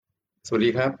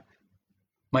Swadikap.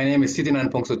 My name is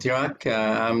Sidinan Pongsutirak.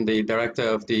 I'm the director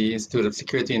of the Institute of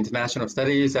Security International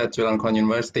Studies at Chulalongkorn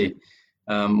University.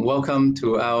 Welcome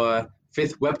to our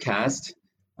fifth webcast.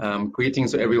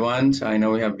 Greetings to everyone. I know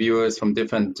we have viewers from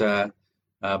different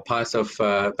parts of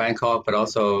Bangkok, but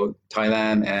also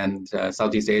Thailand and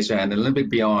Southeast Asia and a little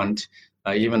bit beyond,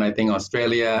 even I think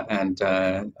Australia and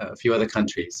a few other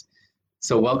countries.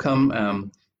 So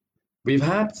welcome. We've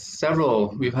had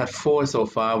four so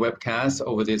far webcasts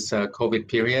over this COVID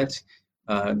period.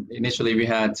 Initially, we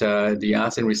had the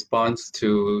ASEAN response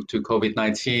to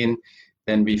COVID-19.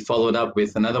 Then we followed up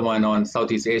with another one on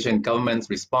Southeast Asian governments'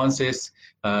 responses,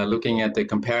 looking at the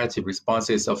comparative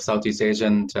responses of Southeast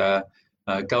Asian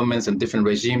governments and different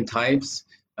regime types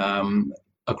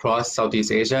across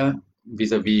Southeast Asia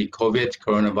vis-a-vis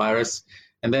coronavirus.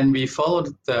 And then we followed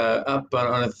up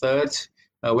on a third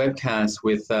webcast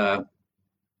with a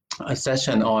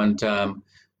session on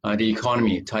the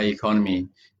economy, Thai economy.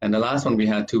 And the last one we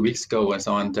had 2 weeks ago was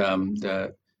on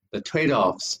the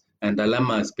trade-offs and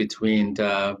dilemmas between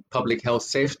public health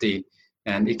safety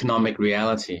and economic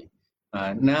reality.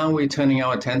 Now we're turning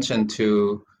our attention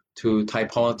to Thai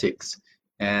politics.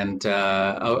 And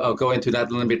I'll go into that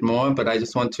a little bit more, but I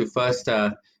just want to first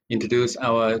introduce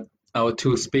our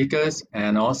two speakers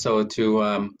and also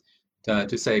to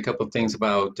say a couple of things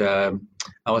about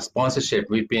our sponsorship.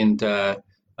 We've been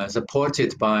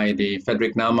supported by the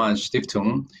Frederick Naumann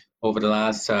Stiftung over the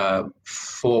last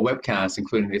 4 webcasts,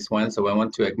 including this one. So I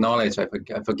want to acknowledge, I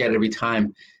forget every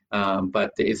time,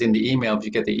 but it's in the email. If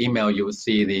you get the email, you will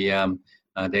see the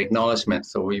acknowledgement.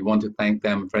 So we want to thank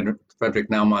them, Frederick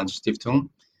Naumann Stiftung.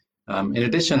 In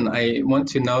addition, I want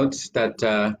to note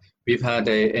that we've had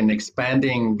an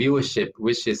expanding viewership,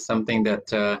 which is something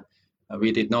that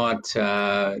we did not,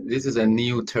 this is a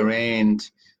new terrain,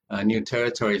 new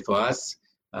territory for us,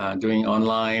 doing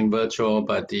online, virtual,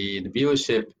 but the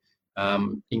viewership,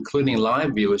 including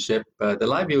live viewership, the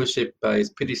live viewership is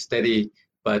pretty steady,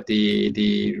 but the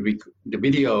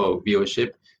video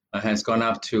viewership has gone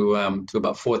up to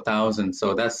about 4,000.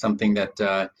 So that's something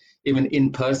that even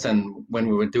in person, when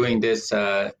we were doing this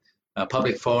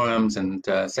public forums and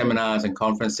seminars and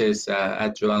conferences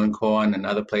at Chulalongkorn and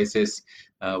other places,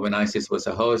 when ISIS was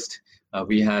a host,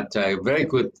 we had very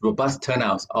good, robust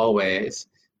turnouts always,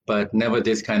 but never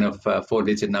this kind of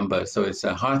 4-digit number. So it's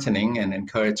heartening and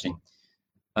encouraging.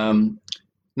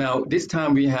 Now, this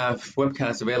time we have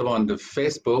webcasts available on the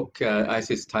Facebook,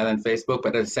 ISIS Thailand Facebook,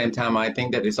 but at the same time, I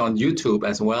think that it's on YouTube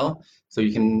as well. So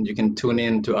you can tune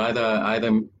in to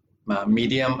either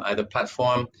medium, either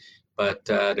platform, but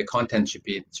the content should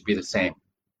be the same.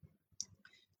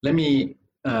 Let me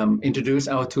introduce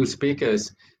our two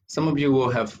speakers. Some of you will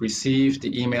have received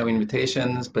the email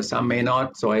invitations, but some may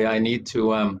not. So I need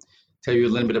to tell you a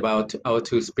little bit about our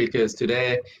two speakers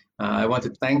today. I want to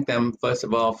thank them, first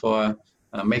of all, for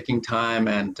making time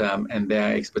and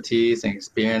their expertise and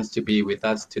experience to be with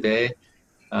us today.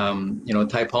 You know,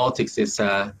 Thai politics is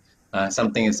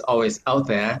something that's always out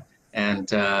there, and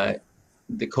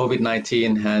the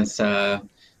COVID-19 has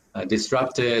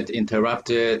disrupted,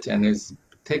 interrupted, and is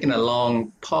taken a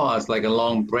long pause, like a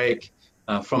long break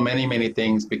from many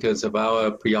things because of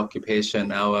our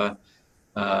preoccupation, our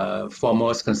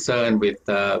foremost concern with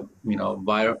you know,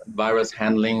 virus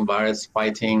handling, virus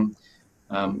fighting.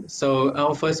 So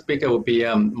our first speaker will be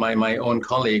my own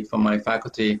colleague from my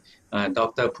faculty,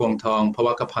 Dr. Phuongthong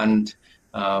Pawakapant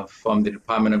from the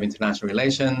Department of International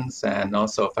Relations and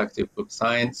also Faculty of Political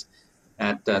Science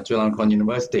at Chulalongkorn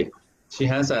University. She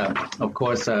has, of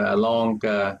course, a long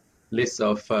list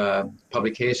of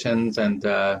publications and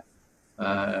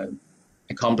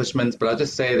accomplishments, but I'll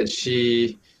just say that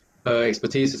her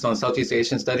expertise is on Southeast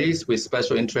Asian studies with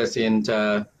special interest in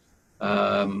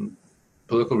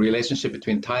political relationship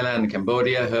between Thailand and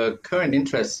Cambodia. Her current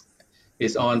interest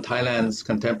is on Thailand's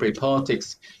contemporary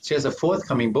politics. She has a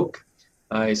forthcoming book.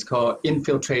 It's called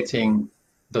Infiltrating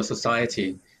the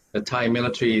Society, the Thai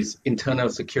military's internal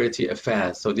security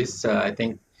affairs. So this, I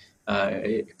think,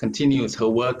 continues her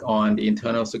work on the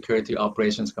Internal Security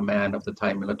Operations Command of the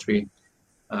Thai military.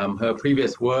 Her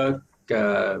previous work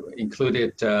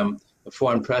included the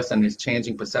foreign press and its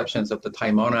changing perceptions of the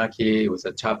Thai monarchy. It was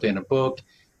a chapter in a book.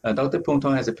 Dr.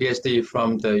 Phuongthong has a PhD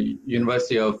from the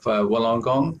University of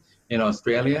Wollongong in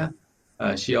Australia.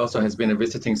 She also has been a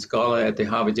visiting scholar at the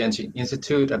Harvard Yenching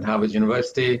Institute at Harvard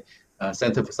University,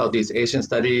 Center for Southeast Asian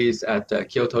Studies at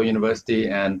Kyoto University,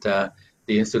 and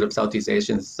the Institute of Southeast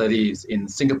Asian Studies in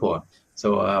Singapore.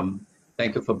 So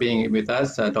thank you for being with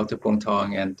us, Dr.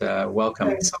 Phuongthong, and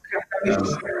welcome.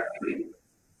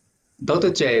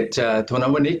 Dr. Jade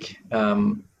Thonavanik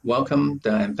welcome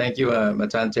and thank you,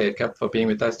 Ajahn Jade, for being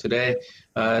with us today.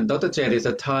 Dr. Jade is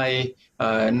a Thai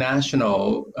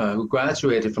national who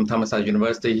graduated from Thammasat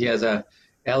University. He has a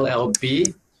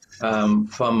LLB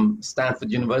from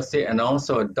Stanford University and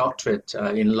also a doctorate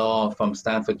in law from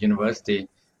Stanford University.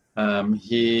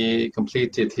 He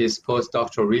completed his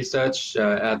postdoctoral research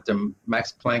at the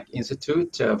Max Planck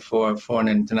Institute for Foreign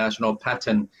and International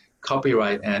Patent,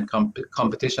 Copyright and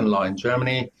Competition Law in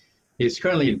Germany. He's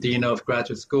currently Dean of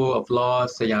Graduate School of Law,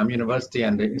 Siam University,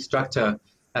 and the instructor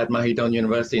at Mahidol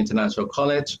University International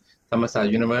College,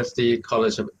 Thammasat University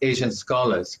College of Asian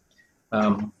Scholars.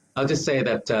 I'll just say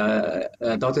that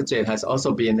Dr. Jade has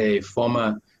also been a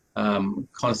former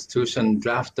constitution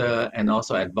drafter and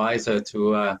also advisor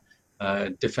to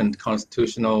different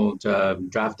constitutional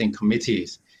drafting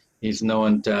committees. He's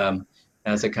known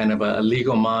as a kind of a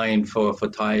legal mind for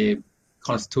Thai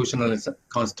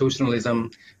constitutionalism,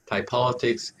 Thai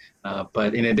politics.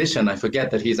 But in addition, I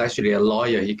forget that he's actually a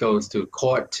lawyer. He goes to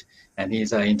court and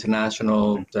he's an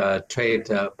international trade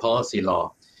policy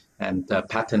law and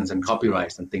patents and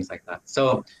copyrights and things like that.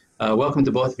 So welcome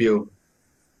to both of you.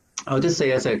 I'll just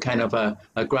say as a kind of a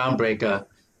groundbreaker,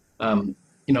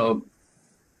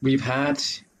 we've had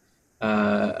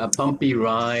a bumpy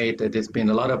ride. There's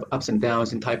been a lot of ups and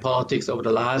downs in Thai politics over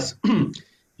the last,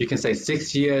 you can say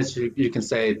 6 years, you can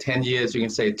say 10 years, you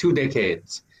can say 2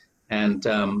 decades. And,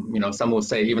 some will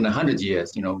say even 100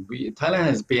 years. Thailand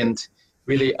has been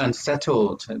really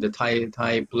unsettled. The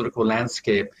Thai political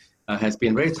landscape has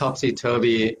been very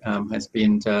topsy-turvy, has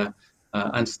been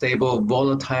unstable,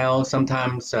 volatile,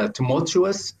 sometimes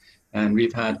tumultuous. And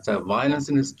we've had violence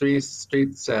in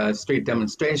the street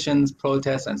demonstrations,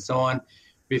 protests, and so on.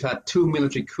 We've had 2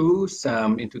 military coups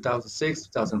in 2006,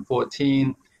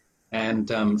 2014. And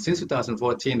since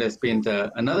 2014, there's been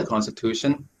another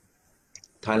constitution.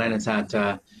 Thailand has had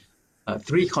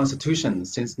 3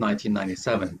 constitutions since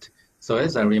 1997. So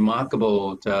it's a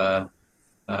remarkable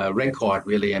record,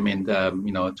 really. I mean,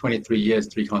 23 years,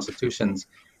 3 constitutions.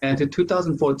 And the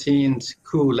 2014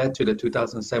 coup led to the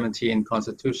 2017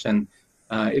 constitution.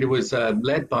 It was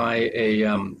led by a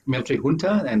military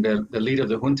junta, and the leader of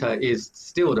the junta is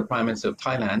still the Prime Minister of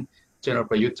Thailand, General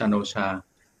Prayut Chan-o-cha.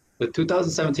 The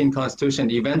 2017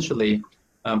 constitution eventually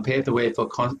paved the way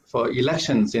for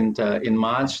elections in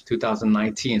March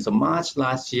 2019. So March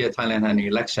last year, Thailand had an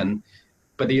election,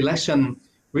 but the election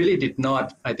really did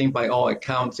not, I think by all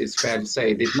accounts, it's fair to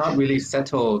say, did not really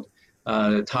settle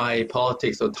Thai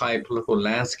politics or Thai political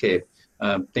landscape.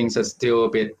 Things are still a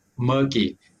bit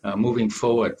murky moving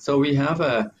forward. So we have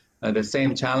the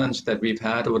same challenge that we've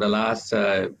had over the last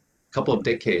couple of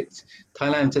decades.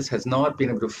 Thailand just has not been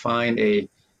able to find a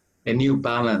new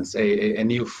balance, a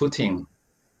new footing.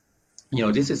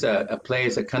 This is a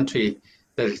place, a country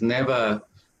that is never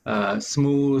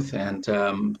smooth and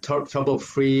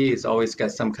trouble-free. It's always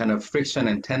got some kind of friction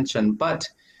and tension. But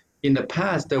in the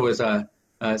past, there was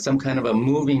some kind of a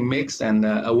moving mix and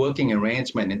a working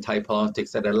arrangement in Thai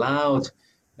politics that allowed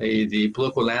the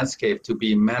political landscape to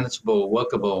be manageable,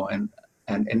 workable, and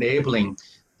enabling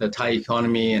the Thai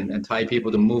economy and Thai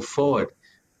people to move forward.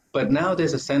 But now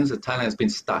there's a sense that Thailand has been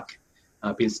stuck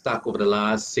over the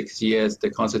last 6 years. The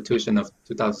constitution of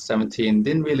 2017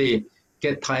 didn't really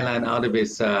get Thailand out of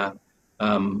its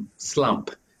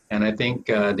slump. And I think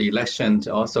the election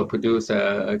also produced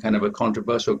a kind of a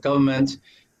controversial government.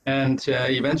 And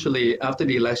eventually, after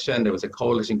the election, there was a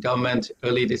coalition government.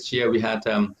 Early this year, we had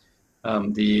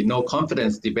the no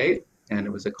confidence debate, and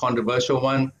it was a controversial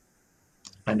one.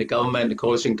 And the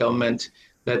coalition government,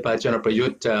 led by General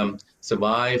Prayut,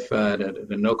 survived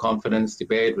the no confidence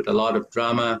debate with a lot of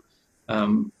drama.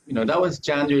 That was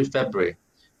January, February,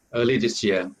 early this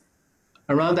year.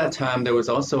 Around that time, there was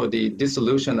also the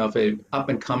dissolution of an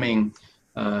up-and-coming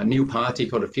new party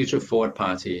called the Future Forward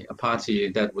Party, a party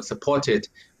that was supported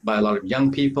by a lot of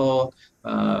young people.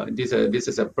 This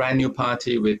is a brand new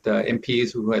party with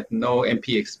MPs who had no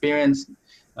MP experience,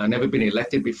 never been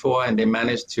elected before, and they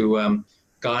managed to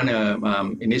garner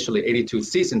initially 82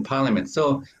 seats in parliament.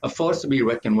 So a force to be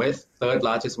reckoned with, third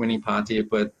largest winning party,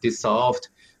 but dissolved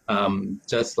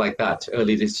just like that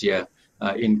early this year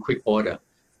in quick order.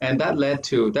 And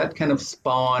that kind of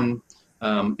spawned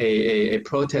a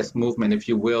protest movement, if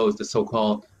you will, the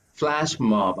so-called flash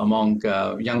mob among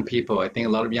young people. I think a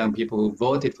lot of young people who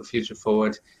voted for Future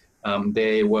Forward,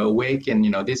 they were awakened.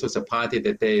 This was a party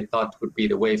that they thought would be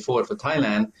the way forward for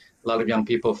Thailand. A lot of young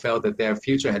people felt that their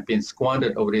future had been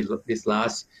squandered over these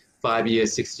last 5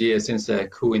 years, 6 years since the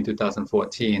coup in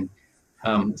 2014.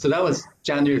 So that was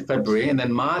January, February. And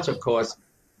then March, of course,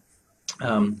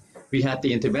 we had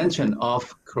the intervention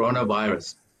of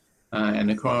coronavirus. and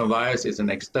the coronavirus is an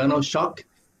external shock.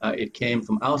 It came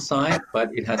from outside, but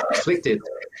it has afflicted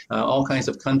all kinds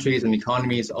of countries and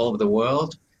economies all over the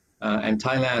world. And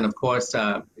Thailand, of course,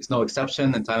 is no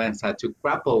exception, and Thailand has had to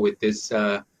grapple with this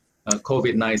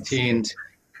COVID-19.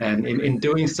 And in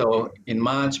doing so, in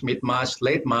March, mid-March,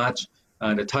 late March,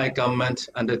 the Thai government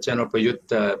under General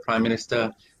Prayut, Prime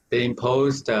Minister, they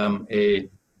imposed a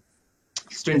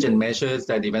stringent measures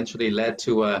that eventually led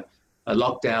to a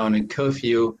lockdown and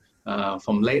curfew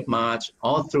from late March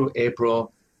all through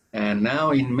April. And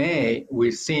now in May,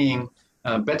 we're seeing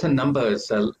better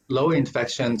numbers, low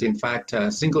infections, in fact,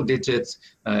 single digits.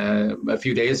 A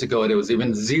few days ago, there was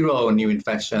even 0 new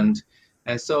infections.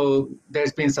 And so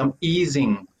there's been some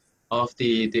easing of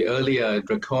the earlier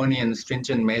draconian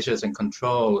stringent measures and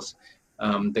controls.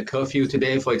 The curfew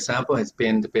today, for example, has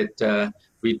been a bit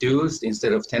reduced.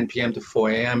 Instead of 10 p.m. to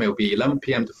 4 a.m., it will be 11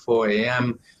 p.m. to 4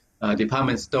 a.m.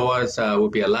 Department stores will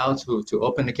be allowed to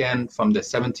open again from the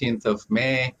 17th of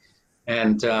May.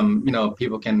 And,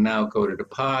 people can now go to the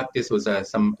park. This was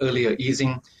some earlier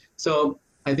easing. So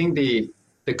I think the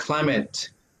climate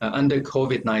under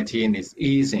COVID-19 is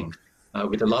easing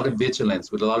with a lot of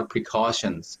vigilance, with a lot of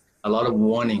precautions, a lot of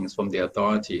warnings from the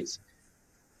authorities.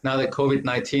 Now that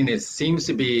COVID-19 seems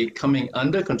to be coming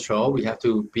under control, we have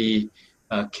to be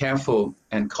careful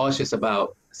and cautious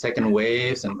about second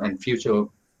waves and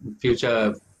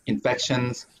future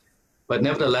infections. But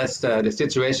nevertheless, the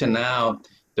situation now,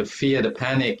 the fear, the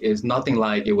panic is nothing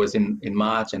like it was in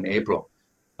March and April.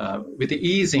 With the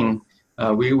easing,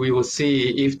 we will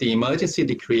see if the emergency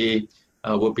decree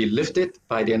will be lifted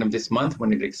by the end of this month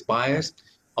when it expires.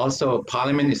 Also,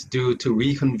 Parliament is due to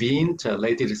reconvene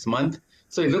later this month.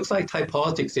 So it looks like Thai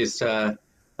politics is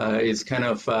kind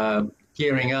of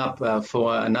gearing up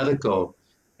for another go.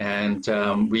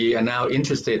 And we are now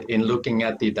interested in looking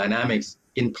at the dynamics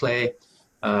in play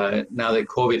now that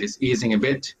COVID is easing a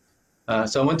bit.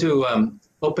 So I want to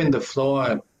open the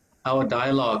floor, our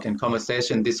dialogue and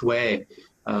conversation this way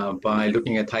by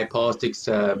looking at Thai politics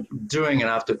during and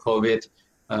after COVID.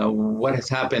 What has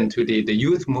happened to the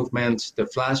youth movement, the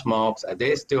flash mobs? Are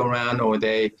they still around, or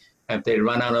have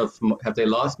they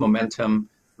lost momentum,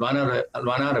 run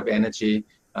out of energy,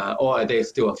 or are they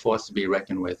still a force to be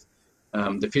reckoned with?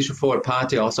 The Future Forward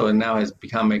Party also now has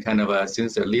become a kind of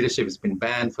since their leadership has been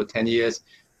banned for 10 years,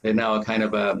 they're now a kind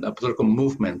of a political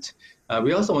movement.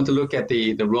 We also want to look at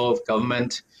the role of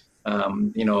government.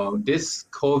 This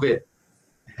COVID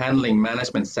Handling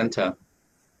Management Center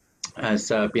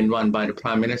has been run by the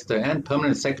Prime Minister and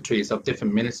permanent secretaries of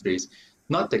different ministries,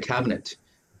 not the cabinet.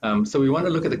 So we want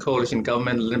to look at the coalition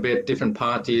government a little bit, different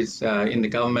parties in the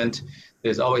government.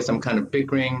 There's always some kind of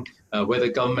bickering, whether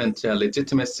government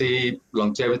legitimacy,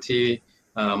 longevity,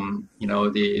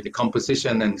 the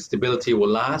composition and stability will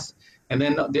last. And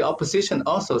then the opposition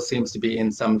also seems to be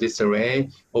in some disarray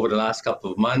over the last couple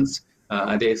of months.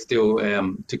 Are they still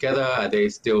together? Are they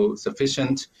still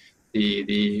sufficient?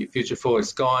 The Future Forward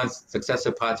is gone,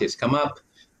 successor party has come up,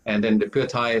 and then the Pheu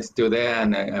Thai is still there,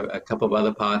 and a couple of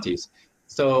other parties.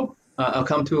 So I'll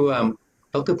come to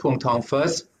Dr. Phuong Thong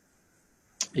first,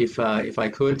 if I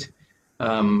could.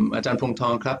 Ajahn Phuong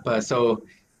Thong Krap. So,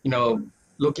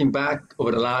 looking back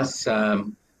over the last,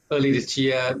 early this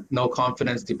year, no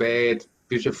confidence debate,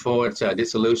 Future Forward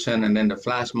dissolution, and then the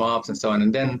flash mobs and so on,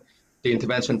 and then the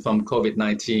intervention from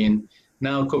COVID-19.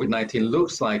 Now COVID-19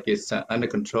 looks like it's under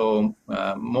control,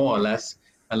 more or less,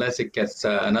 unless it gets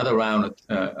another round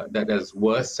that is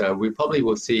worse. We probably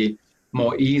will see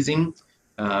more easing,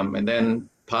 and then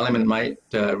Parliament might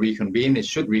reconvene. It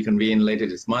should reconvene later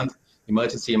this month.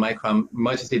 Emergency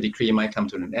decree might come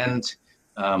to an end.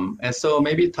 And so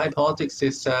maybe Thai politics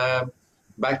is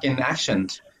back in action.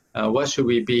 What should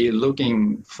we be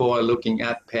looking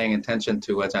at, paying attention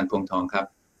to, Ajahn Phuong Thong?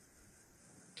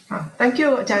 Thank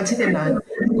you, Ajahn Thitinan.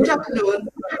 Good afternoon,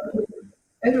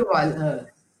 everyone,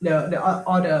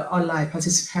 all the online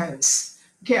participants.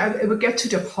 Okay, I will get to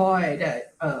the point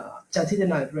that Ajahn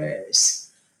Thitinan raised.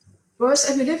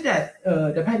 First, I believe that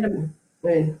the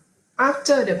pandemic,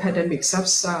 after the pandemic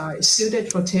subsides, student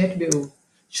protest will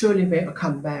surely make a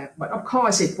comeback. But of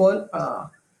course, it won't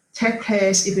take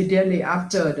place immediately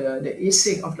after the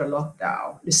easing of the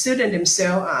lockdown. The students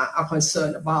themselves are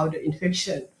concerned about the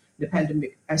infection, the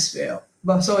pandemic as well.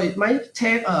 But so it might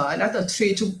take another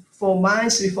 3 to 4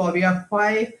 months before we are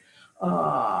quite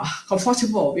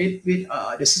comfortable with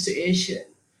the situation.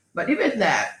 But even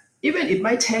it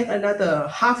might take another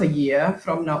half a year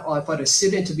from now on for the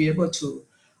student to be able to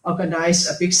organize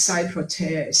a big side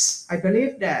protest. I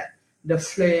believe that that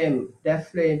flame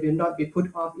will not be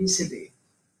put off easily,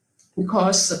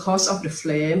 because the cause of the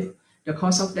flame the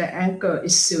cause of their anger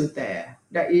is still there.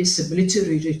 That is the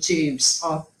military regimes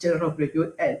of General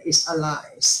Prayut and its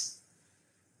allies.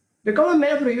 The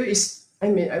government of Prayut is,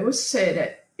 I would say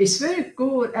that it's very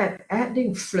good at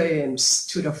adding flames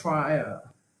to the fire.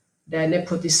 Their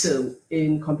nepotism,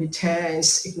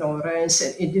 incompetence, ignorance,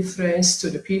 and indifference to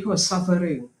the people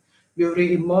suffering will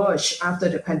re-emerge after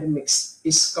the pandemic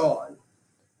is gone.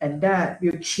 And that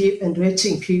will keep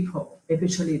enriching people,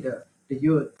 especially the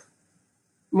youth.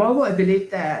 Moreover, I believe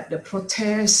that the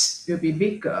protests will be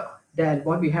bigger than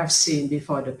what we have seen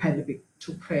before the pandemic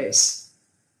took place,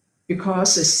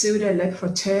 because the student-led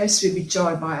protests will be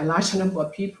joined by a large number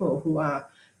of people who are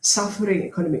suffering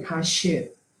economic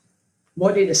hardship,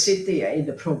 both in the city and in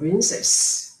the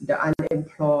provinces, the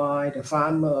unemployed, the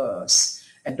farmers,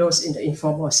 and those in the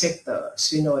informal sectors.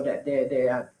 We know that they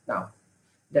are now,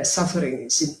 their suffering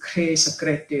is increased a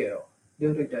great deal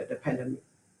during the pandemic.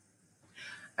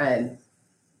 And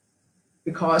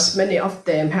because many of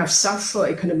them have suffered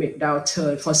economic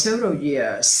downturn for several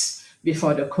years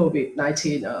before the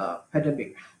COVID-19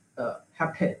 pandemic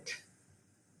happened.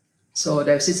 So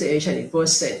their situation is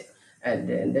worsened, and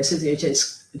then the situation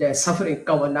is, their suffering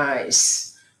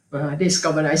galvanized. This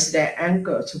galvanized their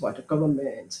anger toward the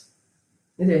government.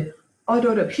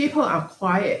 Although the people are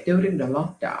quiet during the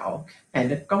lockdown,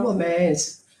 and the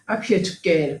government appear to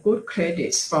gain good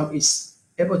credits from its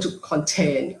able to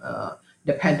contain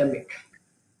the pandemic.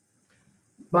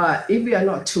 But if we are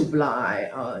not too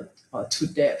blind or too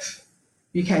deaf,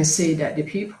 we can see that the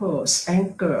people's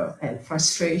anger and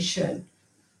frustration,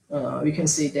 we can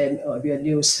see them via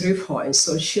news report and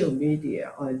social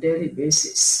media on a daily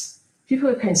basis.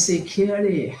 People can see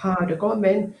clearly how the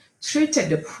government treated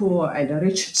the poor and the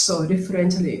rich so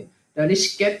differently. The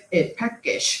rich get a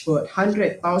package worth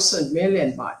 100,000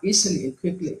 million baht easily and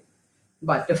quickly,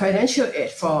 but the financial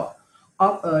aid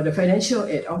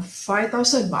of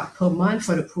 5,000 baht per month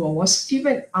for the poor was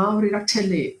given out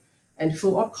reluctantly and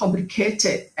full of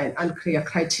complicated and unclear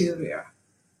criteria.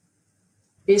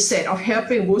 Instead of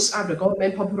helping boost up the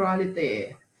government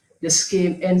popularity, the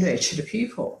scheme enriched the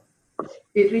people.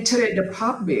 It reiterated the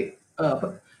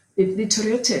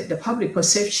public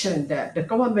perception that the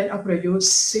government of Prayut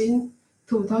since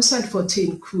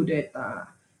 2014 coup d'etat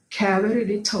care very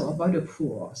little about the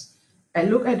poor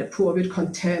and look at the poor with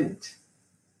contempt.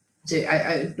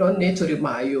 I don't need to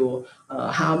remind you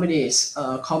how many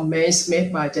comments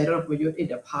made by General Prayut in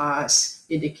the past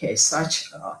indicate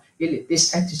such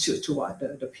elitist attitude toward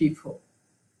the people.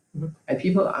 And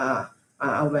people are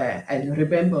aware and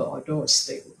remember all those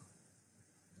things.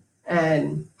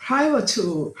 And prior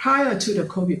to the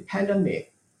COVID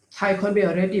pandemic, Thai economy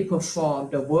already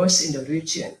performed the worst in the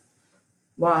region.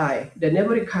 While the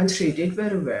neighboring country did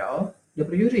very well, the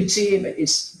Prayut regime and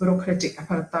its bureaucratic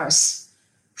apparatus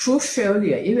proved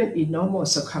failure even in normal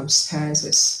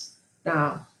circumstances.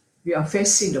 Now, we are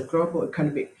facing the global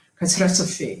economic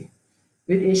catastrophe,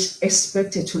 which is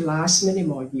expected to last many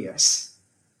more years.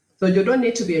 So you don't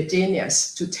need to be a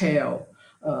genius to tell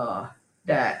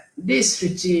that this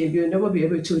regime will never be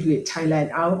able to lead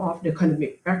Thailand out of the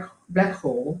economic black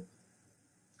hole.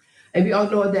 And we all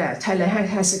know that Thailand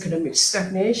has economic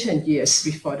stagnation years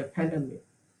before the pandemic.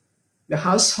 The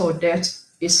household debt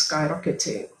is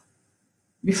skyrocketing.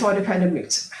 Before the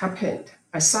pandemic happened,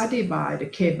 a study by the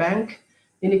K-Bank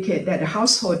indicated that the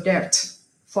household debt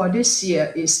for this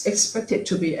year is expected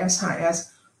to be as high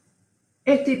as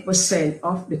 80%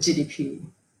 of the GDP.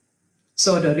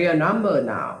 So the real number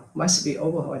now must be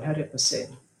over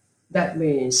 100%. That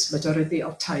means majority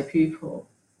of Thai people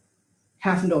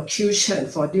have no cushion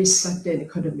for this sudden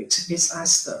economic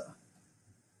disaster.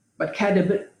 But can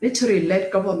the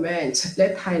military-led government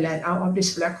let Thailand out of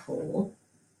this black hole?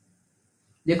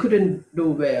 They couldn't do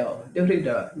well during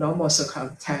the normal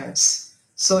circumstance.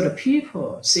 So the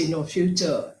people see no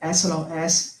future as long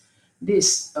as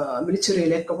this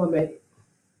military-led government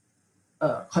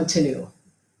continue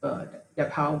their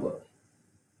power.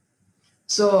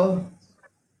 So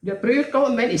the Prayut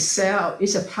government itself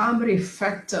is a primary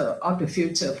factor of the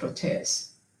future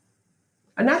protests.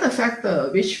 Another factor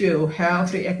which will help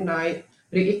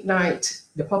reignite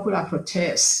the popular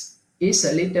protests is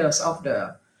the leaders of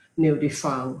the new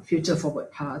defunct Future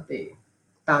Forward Party.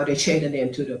 Now they changed the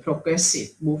name to the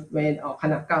Progressive Movement of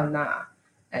Khanak Kauna,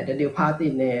 and the new party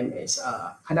name is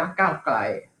Khanak Kao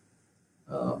Klai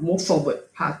Move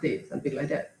Forward Party, something like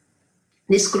that.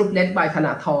 This group led by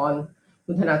Thanathorn,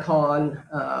 Kun Thanathorn,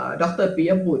 Dr.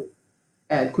 Piyabut,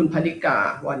 and Kun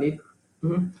Panika Wanit.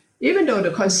 Even though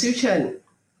the Constitution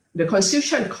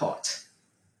Court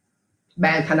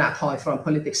banned Thanathorn from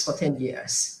politics for 10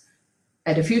 years,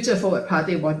 and the Future Forward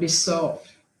Party was dissolved,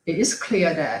 it is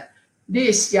clear that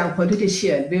these young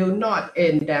politicians will not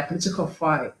end their political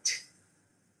fight.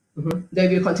 They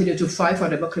will continue to fight for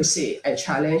democracy and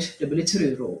challenge the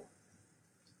military rule.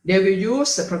 They will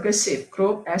use the progressive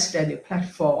group as their new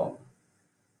platform.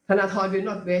 Thanathorn will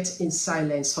not wait in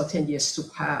silence for 10 years to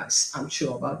pass. I'm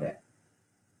sure about that.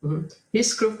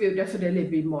 His group will definitely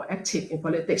be more active in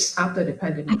politics after the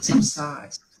pandemic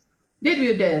subsides. This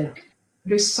will then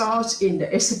result in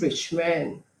the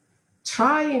establishment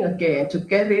trying again to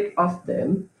get rid of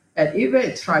them and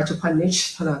even try to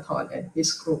punish Thanathorn and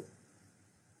his group.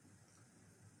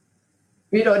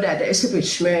 We know that the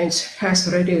establishment has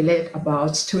already led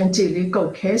about 20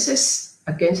 legal cases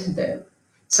against them.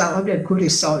 Some of them could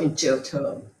result in jail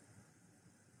term.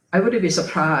 I wouldn't be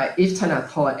surprised if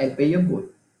Thanathorn and Piyamut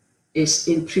is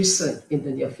in prison in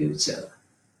the near future.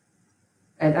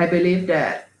 And I believe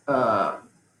that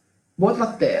both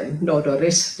of them know the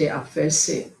risk they are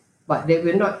facing, but they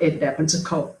will not end their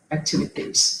political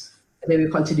activities. They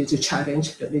will continue to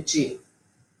challenge the regime.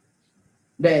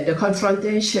 Then the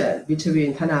confrontation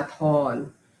between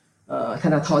Thanathorn's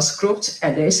group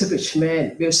and the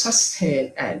establishment will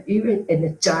sustain and even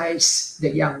energize the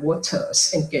young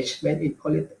voters' engagement in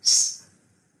politics.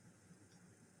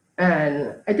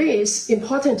 And I think it's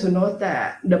important to note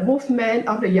that the movement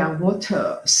of the young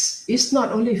voters is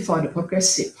not only for the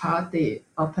Progressive Party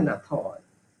of Thanathorn.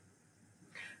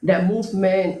 Their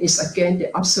movement is against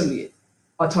the obsolete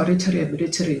authoritarian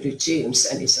military regimes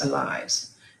and its allies.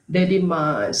 They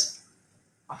demand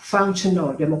a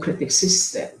functional democratic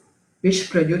system, which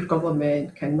Prayut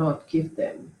government cannot give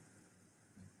them.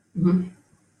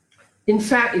 In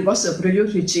fact, it was the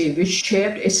Prayut regime which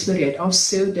shaped the experience of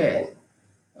students,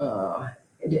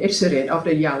 the experience of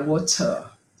the young voter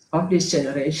of this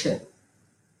generation.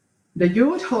 The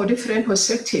youth hold different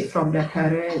perspective from their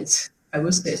parents, I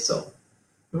would say so.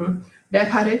 Their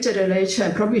parent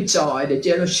generation probably joined the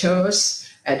yellow shirts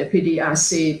and the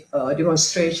PDRC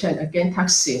demonstration against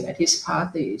Thaksin and his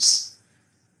parties.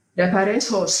 Their parents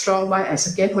hold strong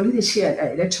bias against politicians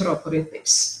and electoral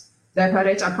politics. Their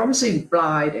parents are probably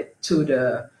blinded to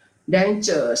the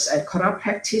dangers and corrupt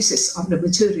practices of the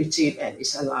military regime and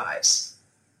its allies.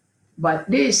 But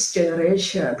this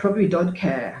generation probably don't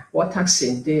care what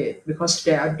Thaksin did because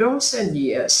their dozen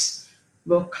years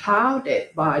were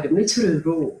clouded by the military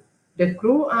rule. They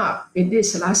grew up in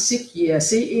these last 6 years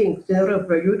seeing General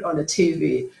Prayut on the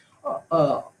TV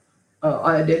on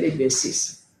a daily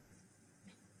basis.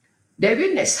 They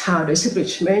witnessed how the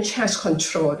establishment has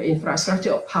controlled the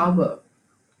infrastructure of power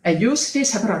and used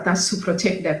this apparatus to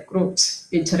protect their group's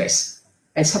interests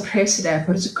and suppress their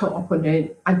political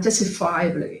opponent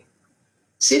unjustifiably.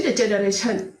 Since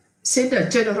the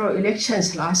general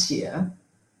elections last year,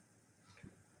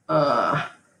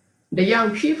 the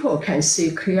young people can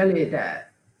see clearly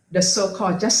that the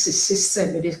so-called justice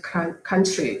system in this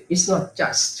country is not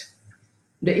just.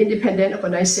 The independent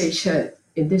organizations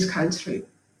in this country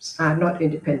are not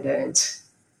independent.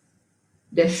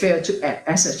 They fail to act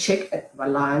as a check and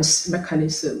balance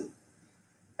mechanism.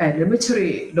 And the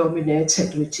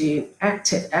military-dominated regime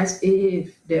acted as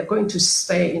if they're going to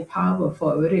stay in power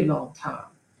for a very long time.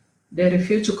 They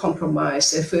refuse to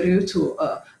compromise. They refuse to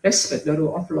respect the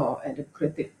rule of law and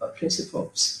democratic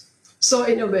principles. So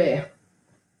in a way,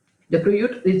 the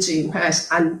Prayut regime has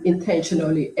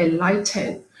unintentionally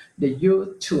enlightened the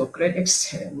youth to a great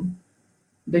extent.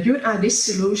 The youth are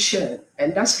disillusioned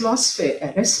and thus lost faith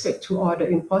and respect to all the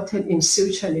important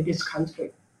institutions in this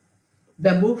country.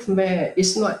 The movement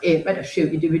is not aimed at a few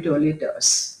individual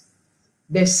leaders.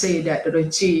 They say that the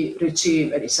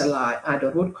regime and its allies are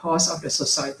the root cause of the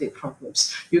society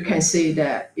problems. You can see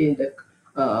that in the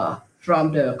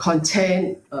from the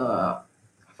content,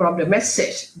 from the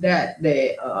message that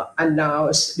they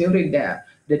announced during the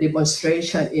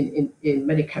demonstration in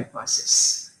many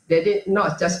campuses. They did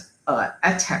not just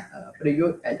attack the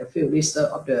youth and the few ministers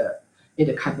in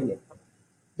the cabinet.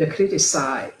 They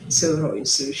criticized several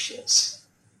institutions.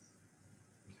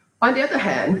 On the other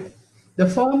hand, the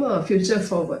former Future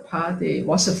Forward Party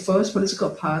was the first political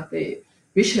party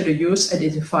which the youth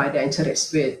identified their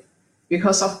interests with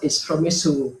because of its promise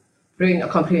to bring a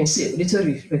comprehensive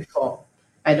military reform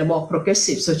and a more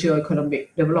progressive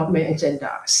socio-economic development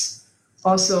agendas.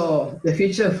 Also, the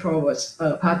Future Forward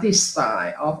Party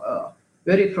style of a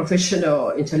very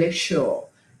professional, intellectual,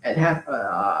 and have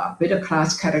a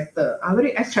middle-class character are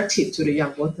very attractive to the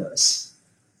young voters.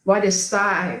 While the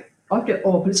style of the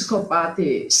old political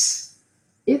parties,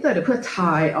 either the Pheu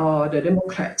Thai or the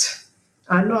Democrat,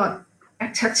 are not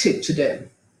attractive to them.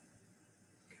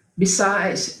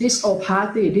 Besides, this old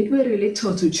party did very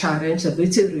little to challenge the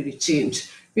military regime,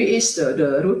 which is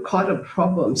the root cause of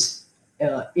problems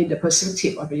in the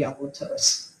perspective of the young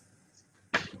voters.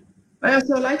 I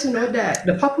also like to note that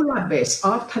the popular base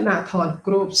of Thanathorn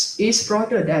groups is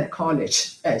broader than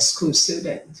college and school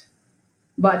students,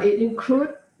 but it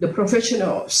includes the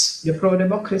professionals, the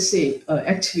pro-democracy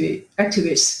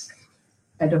activists,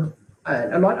 and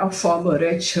a lot of former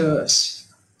lecturers.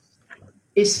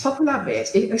 Its popular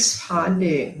base is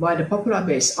expanding while the popular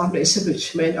base of the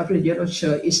establishment of the yellow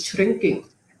shirt is shrinking.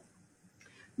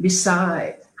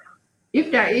 Besides, if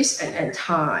there is an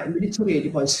anti-military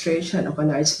demonstration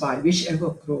organized by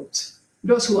whichever group,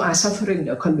 those who are suffering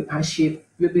the economic hardship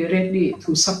will be ready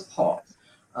to support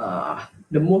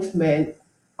the movement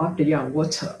of the young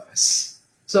voters.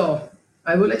 So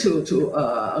I would like to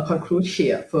conclude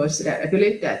here first that I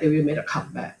believe that they will make a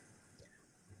comeback.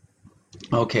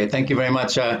 Okay, thank you very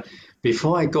much.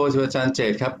 Before I go to Ajahn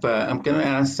Jet, I'm going to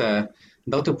ask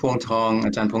Dr. Phuongthong,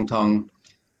 Ajahn Phuongthong,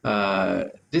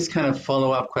 this kind of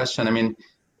follow-up question. I mean,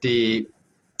 the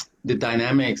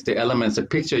dynamics, the elements, the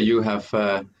picture you have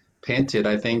painted,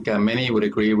 I think many would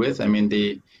agree with. I mean,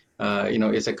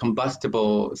 it's a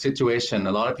combustible situation.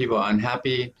 A lot of people are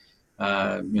unhappy.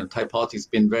 Thai politics has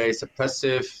been very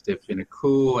suppressive. There's been a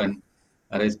coup, and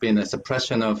there's been a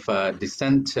suppression of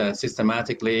dissent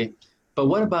systematically. But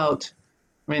what about,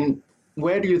 I mean,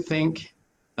 where do you think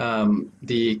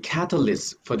the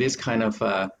catalyst for this kind of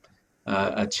a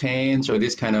change or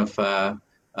this kind of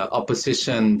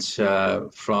opposition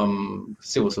from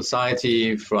civil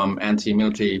society, from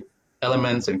anti-military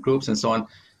elements and groups and so on,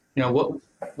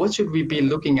 what should we be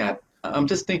looking at? I'm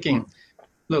just thinking,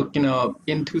 look,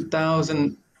 in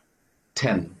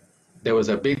 2010, there was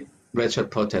a big red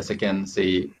shirt protest against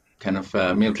the kind of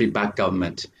military-backed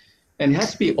government. And it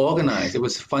has to be organized. It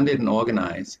was funded and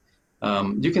organized.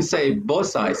 You can say both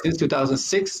sides, since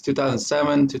 2006,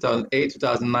 2007, 2008,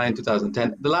 2009,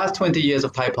 2010, the last 20 years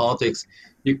of Thai politics,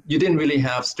 you didn't really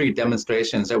have street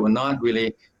demonstrations that were not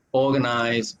really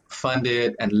organized,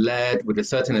 funded, and led with a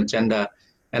certain agenda.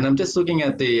 And I'm just looking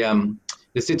at the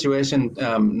situation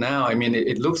now. I mean,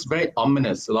 it looks very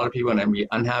ominous. A lot of people are going to be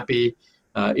unhappy.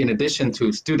 In addition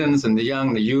to students and the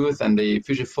young, the youth, and the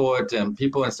future forward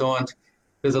people and so on,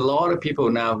 there's a lot of people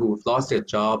now who've lost their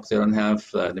jobs. They don't have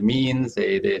the means.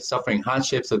 They're suffering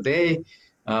hardship. So they're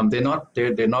not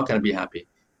going to be happy.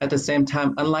 At the same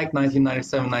time, unlike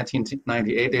 1997,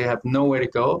 1998, they have nowhere to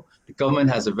go. The government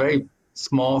has a very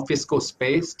small fiscal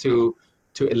space to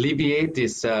alleviate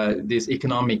these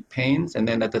economic pains. And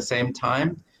then at the same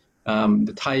time,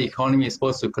 the Thai economy is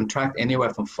supposed to contract anywhere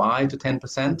from 5 to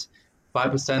 10%, 5%,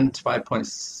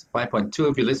 5.2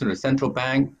 if you listen to the central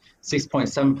bank.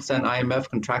 6.7% IMF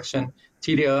contraction.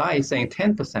 TDI is saying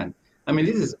 10%. I mean,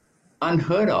 this is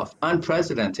unheard of,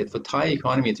 unprecedented for Thai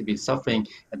economy to be suffering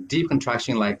a deep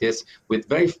contraction like this with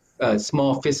very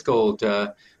small fiscal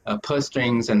purse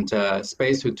strings and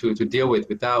space to deal with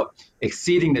without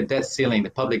exceeding the debt ceiling,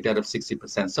 the public debt of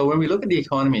 60%. So when we look at the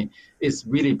economy, it's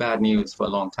really bad news for a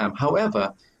long time.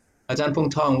 However, Ajahn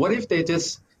Phuongthong, what if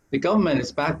the government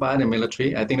is backed by the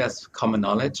military? I think that's common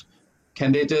knowledge.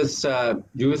 Can they just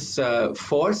use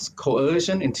force,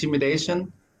 coercion, intimidation,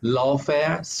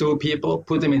 lawfare, sue people,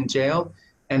 put them in jail,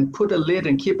 and put a lid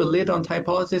and keep a lid on Thai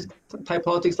politics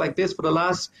like this for the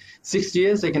last 6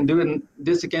 years? They can do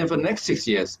this again for the next 6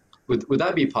 years. Would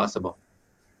that be possible?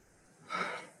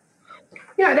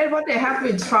 Yeah, that's what they have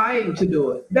been trying to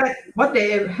do. That's what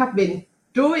they have been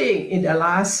doing in the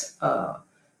last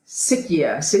 6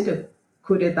 years since the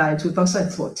coup d'etat in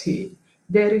 2014.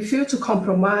 They refuse to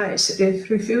compromise. They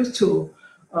refuse to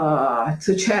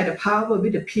share the power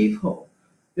with the people.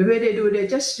 The way they do, they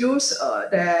just use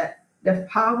the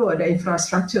power, the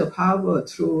infrastructure power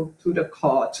through the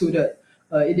court, to the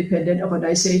independent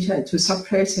organization to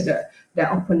suppress their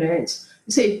opponents.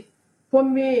 You see, for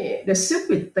me, the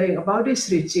stupid thing about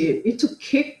this regime is to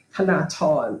kick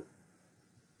Thanathorn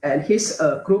and his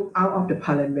group out of the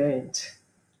parliament,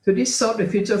 to dissolve the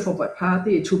Future Forward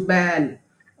Party, to ban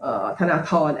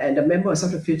Thanathorn and the members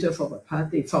of the Future Forward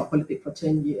Party from politics for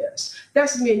 10 years.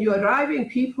 That means you are driving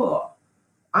people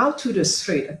out to the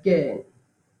street again.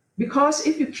 Because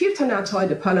if you keep Thanathorn in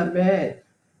the parliament,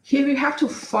 he will have to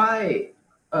fight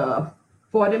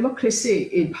for democracy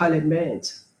in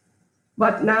parliament.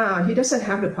 But now he doesn't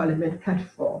have the parliament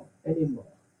platform anymore.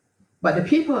 But the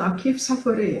people keep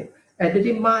suffering, and the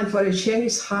demand for a change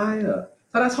is higher.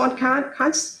 Thanathorn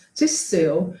can't sit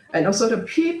still, and also the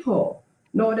people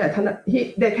know that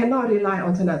they cannot rely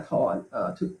on Thanathorn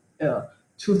to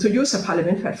use a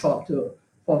parliament platform to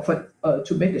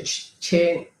make the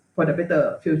change for the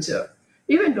better future.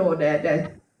 Even though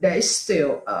there is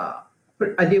still a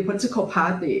new political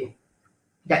party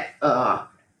that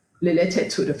related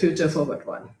to the future forward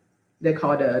one. They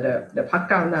call the พรรค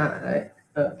ก้าวหน้า right?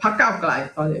 พรรคก้าวไกล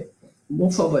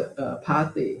move forward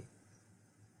party.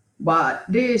 But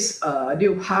this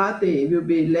new party will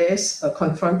be less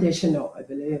confrontational, I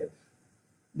believe.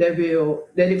 They will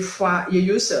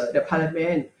use the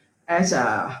parliament as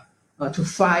to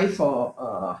fight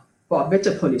for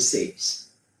better policies.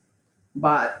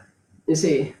 But you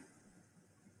see,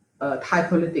 Thai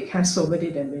politics has so many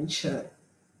dimensions.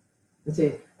 You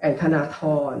see, and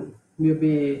Thanathorn will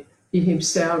be, he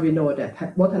himself, we know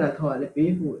that both Thanathorn and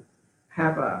we would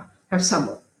have a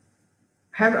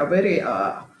very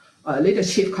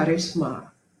leadership charisma.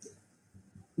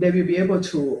 They will be able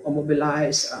to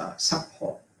mobilize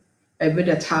support. And with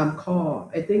the time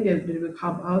call, I think they will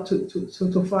come out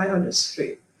to fight on the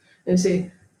street. You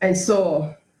see, and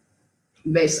so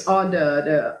based on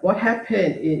the what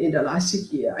happened in the last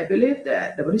year, I believe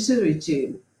that the Malaysian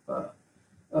regime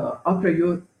of the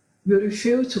youth will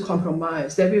refuse to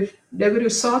compromise. They will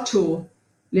resort to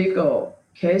legal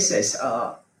cases,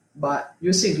 but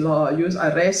using law, use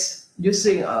arrest,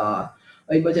 using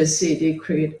emergency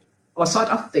decree, or sort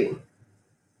of thing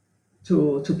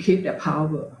to keep their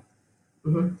power.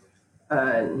 Mm-hmm.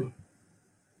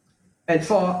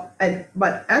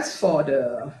 But as for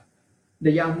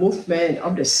the young movement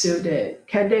of the student,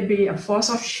 can they be a force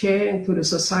of change to the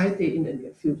society in the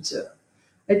near future?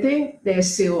 I think they're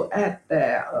still at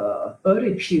their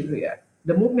early period.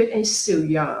 The movement is still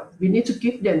young. We need to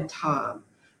give them time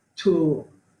to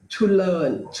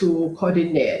learn, to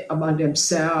coordinate among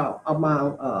themselves,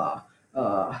 among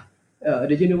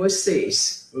the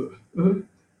universities,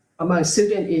 among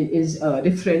students in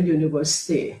different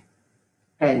universities,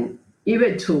 and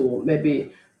even to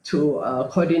maybe to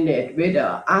coordinate with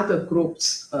other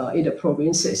groups in the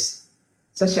provinces,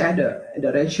 such as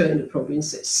the region in the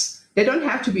provinces. They don't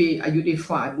have to be a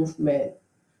unified movement,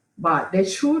 but they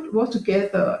should work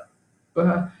together,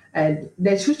 and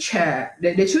they should share.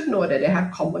 They should know that they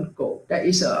have common goal. That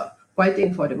is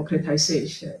fighting for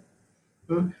democratization.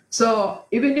 So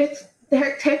even if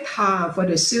they take time for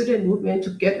the student movement to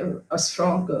get a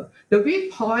stronger, the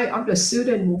weak point of the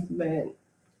student movement,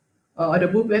 the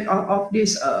movement of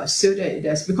these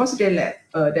students, because they lack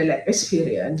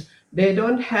experience. They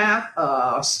don't have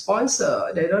a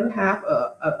sponsor. They don't have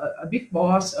a big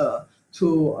boss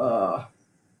to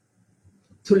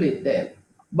lead them.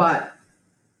 But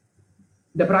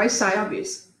the bright side of it,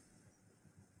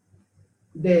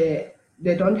 they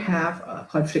don't have a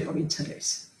conflict of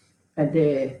interest, and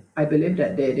I believe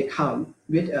that they come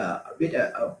with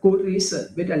a good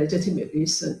reason, with a legitimate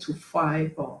reason to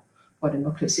fight for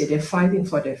democracy. They're fighting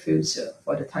for their future,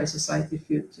 for the Thai society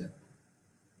future.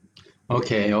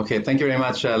 Okay. Thank you very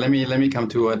much. Let me come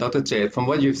to Dr. Jade. From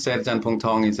what you've said, Jan Pong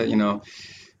Tong, is that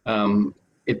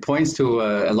it points to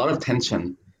a lot of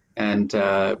tension and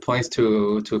points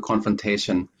to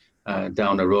confrontation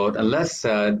down the road. Unless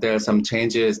there are some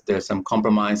changes, there's some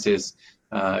compromises,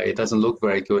 it doesn't look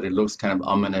very good. It looks kind of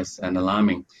ominous and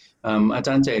alarming.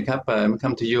 Ajahn Jade,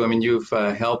 come to you. I mean, you've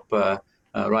helped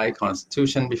write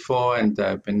Constitution before and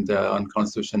been on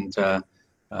Constitution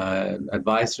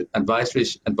advisory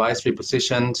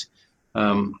positions.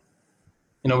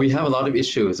 We have a lot of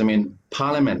issues. I mean,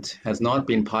 Parliament has not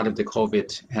been part of the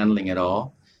COVID handling at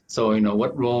all. So,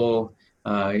 what role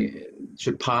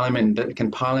can Parliament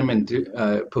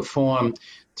perform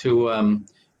to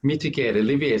mitigate,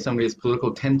 alleviate some of this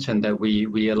political tension that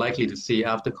we are likely to see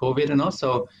after COVID? And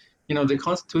also, the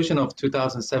Constitution of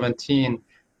 2017,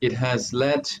 it has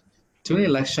led to an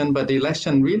election, but the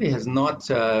election really has not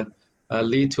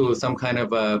lead to some kind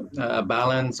of a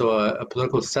balance or a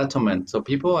political settlement. So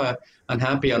people are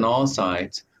unhappy on all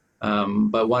sides,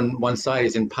 but one side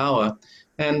is in power.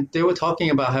 And they were talking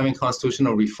about having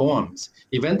constitutional reforms.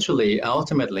 Eventually,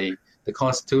 ultimately, the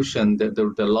Constitution,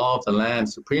 the law of the land,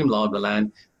 supreme law of the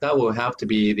land, that will have to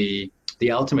be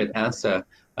the ultimate answer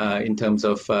in terms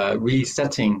of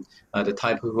resetting the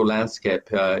Thai political landscape,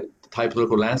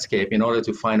 in order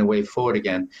to find a way forward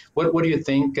again. What do you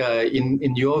think,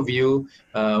 in your view,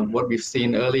 what we've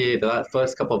seen earlier, the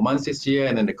first couple of months this year,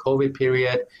 and then the COVID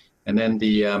period, and then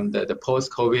the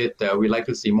post-COVID, we like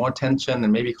to see more tension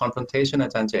and maybe confrontation,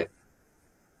 Ajahn Jade?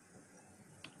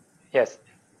 Yes.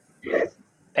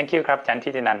 Thank you, Krap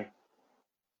Chanthitinan.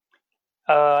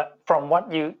 From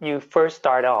what you first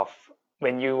start off,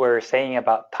 when you were saying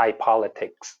about Thai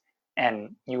politics,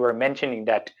 and you were mentioning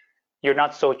that you're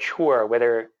not so sure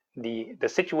whether the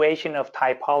situation of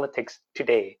Thai politics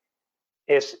today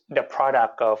is the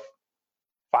product of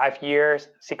 5 years,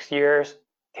 6 years,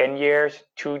 10 years,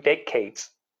 2 decades,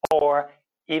 or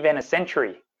even a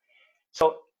century.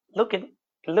 So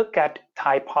look at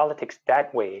Thai politics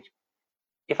that way,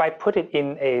 if I put it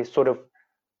in a sort of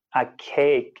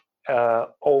archaic,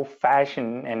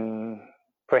 old-fashioned, and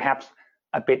perhaps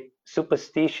a bit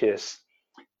superstitious,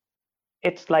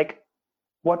 it's like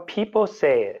what people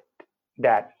say,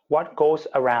 that what goes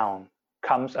around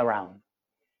comes around.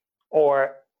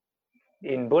 Or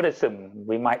in Buddhism,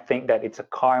 we might think that it's a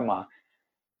karma.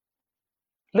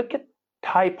 Look at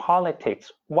Thai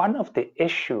politics. One of the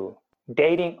issues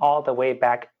dating all the way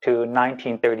back to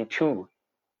 1932,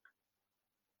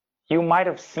 you might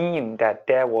have seen that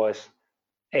there was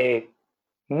a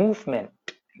movement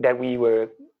that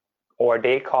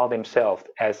they call themselves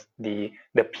as the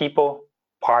People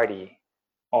Party,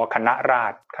 or Khana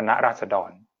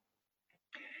Ratsadon.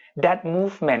 That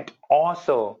movement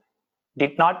also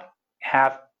did not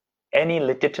have any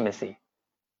legitimacy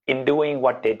in doing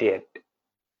what they did.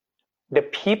 The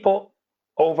people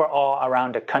overall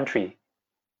around the country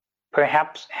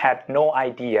perhaps had no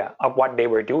idea of what they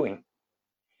were doing.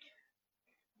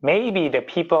 Maybe the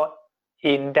people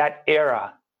in that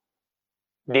era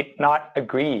did not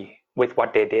agree with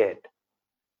what they did.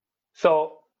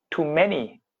 So to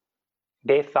many,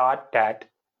 they thought that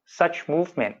such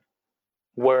movements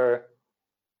were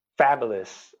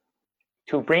fabulous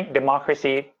to bring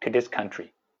democracy to this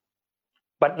country.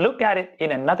 But look at it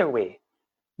in another way.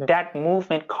 That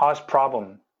movement caused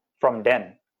problems from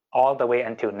then all the way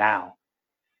until now,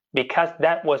 because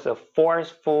that was a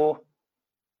forceful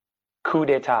coup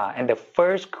d'etat, and the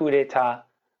first coup d'etat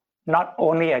not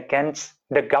only against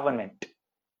the government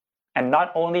and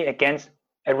not only against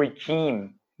a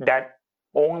regime that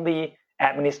only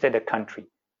administered the country,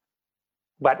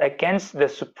 but against the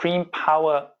supreme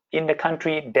power in the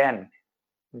country then,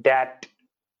 that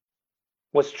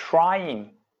was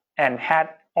trying and had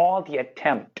all the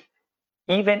attempt,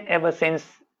 even ever since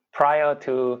prior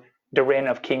to the reign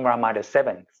of King Rama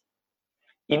VII,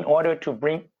 in order to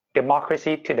bring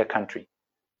democracy to the country.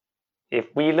 If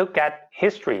we look at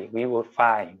history, we will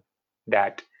find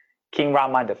that King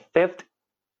Rama V,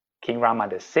 King Rama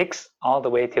VI, all the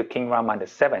way to King Rama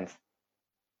VII,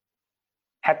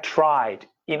 had tried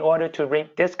in order to bring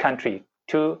this country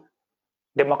to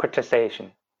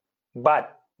democratization.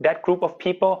 But that group of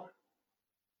people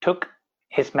took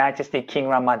His Majesty King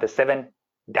Rama VII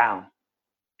down.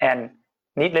 And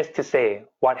needless to say,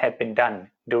 what had been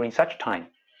done during such time.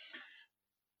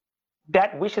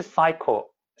 That vicious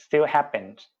cycle still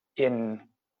happens in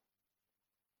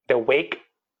the wake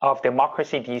of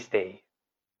democracy these days.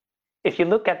 If you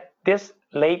look at this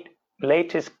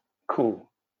latest coup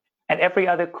and every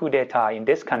other coup d'etat in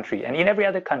this country and in every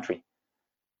other country,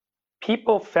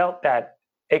 people felt that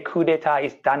a coup d'etat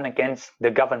is done against the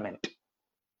government,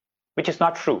 which is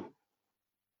not true.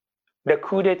 The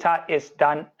coup d'etat is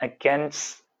done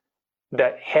against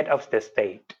the head of the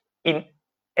state. In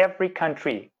every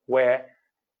country where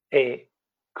a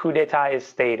coup d'etat is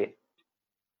stated,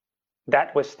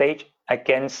 that was staged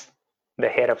against the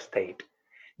head of state.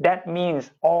 That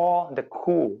means all the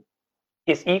coup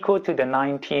is equal to the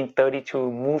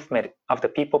 1932 movement of the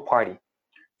People Party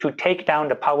to take down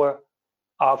the power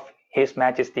of His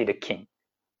Majesty the King.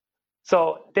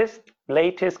 So this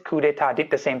latest coup d'etat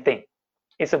did the same thing.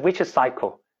 It's a vicious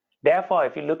cycle. Therefore,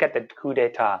 if you look at the coup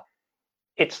d'etat,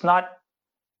 it's not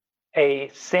a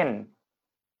sin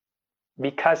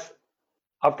because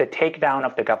of the takedown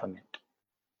of the government,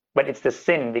 but it's the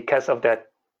sin because of the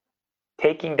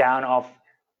taking down of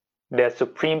the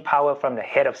supreme power from the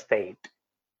head of state.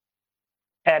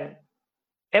 And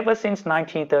ever since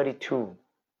 1932,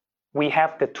 we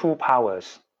have the two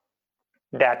powers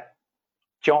that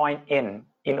join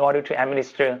in order to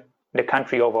administer the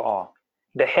country overall.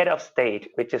 The head of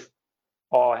state, which is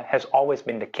or has always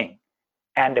been the king,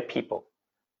 and the people.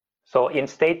 So in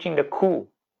staging the coup,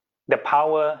 the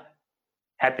power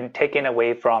had been taken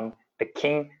away from the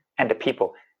king and the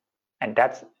people. And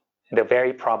that's the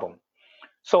very problem.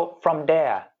 So from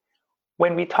there,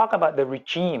 when we talk about the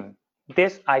regime,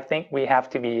 this, I think we have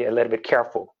to be a little bit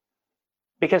careful.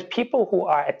 Because people who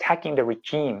are attacking the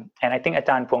regime, and I think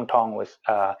Ajahn Phuong Thong was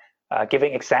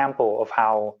giving example of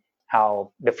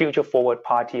how the Future Forward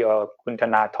Party or Kun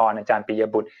Thanathorn, Ajahn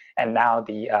Piyabut, and now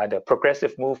the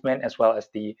progressive movement as well as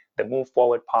the Move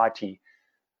Forward Party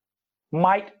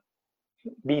might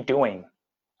be doing,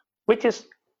 which is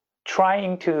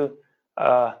trying to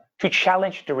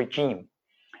challenge the regime.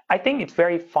 I think it's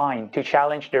very fine to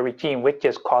challenge the regime, which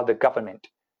is called the government.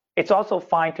 It's also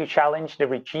fine to challenge the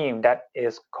regime that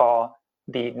is called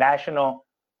the National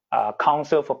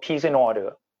Council for Peace and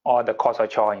Order, or the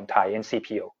KSČ in Thai,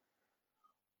 NCPO.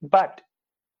 But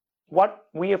what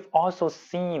we have also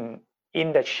seen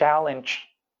in the challenge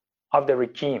of the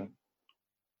regime,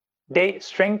 they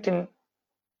strengthen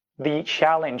the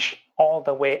challenge all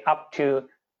the way up to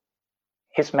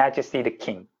His Majesty the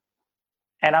King.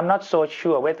 And I'm not so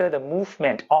sure whether the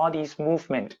movement, all these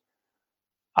movements,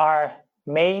 are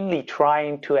mainly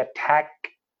trying to attack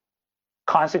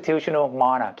constitutional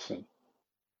monarchy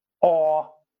or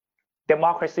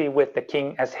democracy with the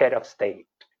king as head of state.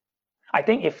 I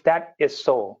think if that is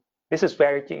so, this is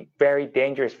very, very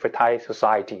dangerous for Thai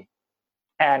society.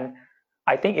 And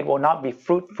I think it will not be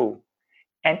fruitful.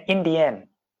 And in the end,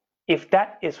 if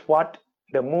that is what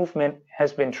the movement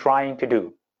has been trying to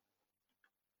do,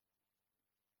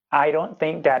 I don't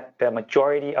think that the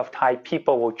majority of Thai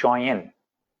people will join in.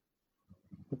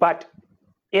 But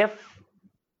if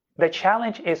the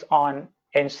challenge is on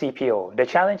NCPO, the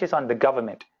challenge is on the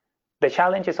government, the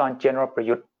challenge is on General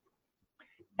Prayut,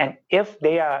 and if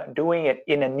they are doing it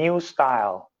in a new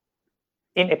style,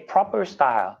 in a proper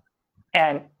style,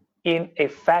 and in a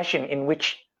fashion in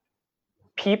which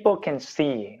people can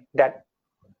see that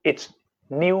it's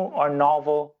new or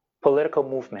novel political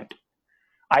movement,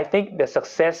 I think the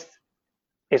success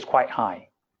is quite high.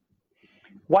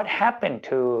 What happened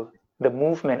to the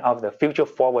movement of the Future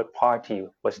Forward Party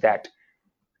was that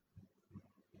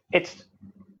it's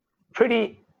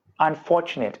pretty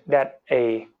unfortunate that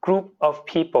a group of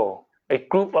people, a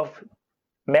group of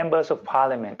members of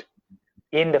parliament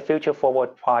in the Future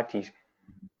Forward parties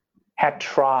had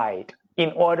tried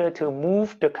in order to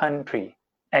move the country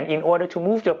and in order to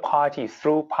move the party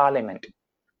through parliament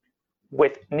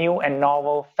with new and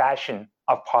novel fashion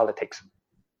of politics.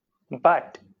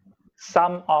 But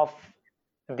some of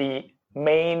the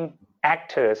main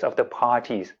actors of the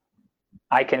parties,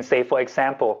 I can say, for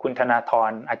example, Kun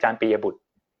Thanathorn, Ajahn Piyabut,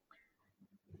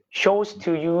 chose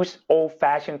to use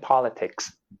old-fashioned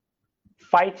politics,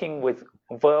 fighting with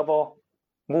verbal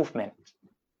movement,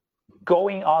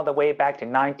 going all the way back to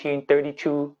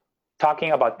 1932,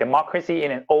 talking about democracy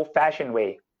in an old-fashioned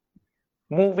way,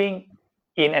 moving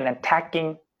in an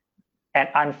attacking and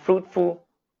unfruitful,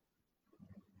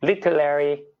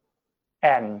 literary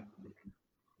and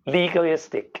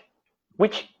legalistic,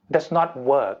 which does not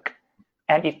work,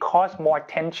 and it caused more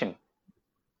tension.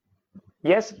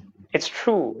 Yes, it's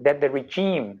true that the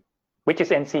regime, which is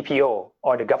NCPO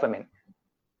or the government,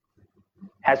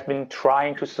 has been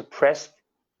trying to suppress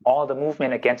all the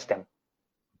movement against them.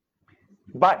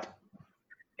 But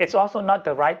it's also not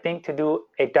the right thing to do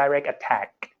a direct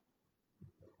attack.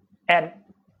 And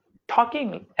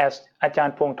talking as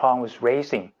Ajahn Pong Tong was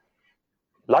raising,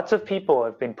 lots of people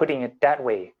have been putting it that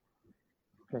way,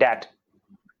 that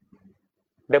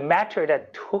the matter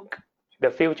that took the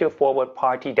Future Forward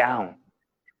Party down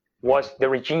was the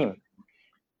regime,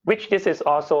 which this is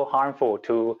also harmful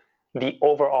to the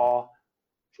overall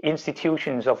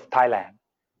institutions of Thailand.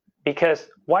 Because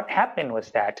what happened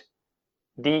was that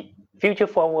the Future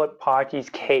Forward Party's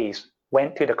case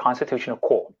went to the Constitutional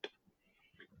Court.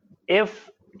 If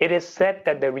it is said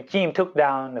that the regime took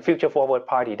down the Future Forward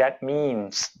Party, that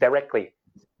means directly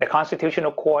the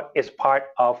Constitutional Court is part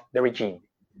of the regime.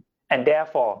 And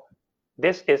therefore,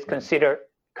 this is considered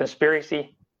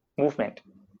conspiracy movement.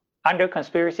 Under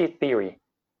conspiracy theory,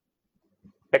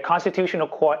 the Constitutional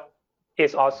Court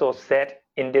is also said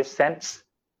in this sense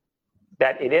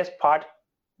that it is part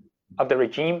of the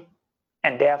regime,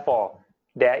 and therefore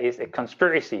there is a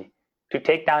conspiracy to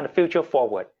take down the Future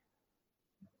Forward.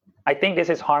 I think this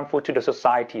is harmful to the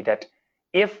society, that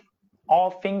if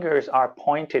all fingers are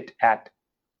pointed at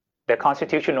the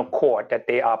Constitutional Court, that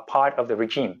they are part of the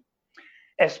regime,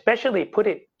 especially put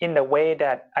it in the way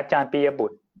that Ajahn Piyabut,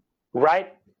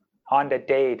 right on the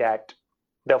day that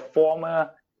the former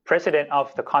president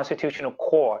of the Constitutional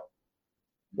Court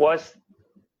was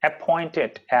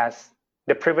appointed as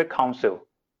the Privy Council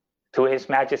to His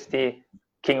Majesty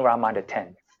King Rama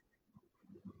X.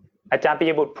 Ajahn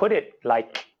Piyabut put it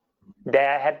like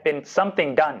there had been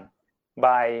something done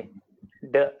by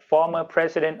the former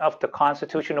president of the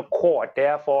Constitutional Court,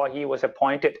 therefore he was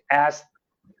appointed as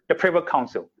the Privy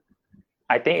Council.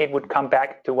 I think it would come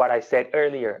back to what I said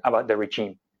earlier about the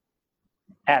regime.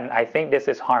 And I think this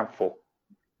is harmful.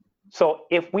 So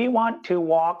if we want to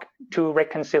walk to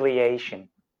reconciliation,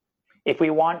 if we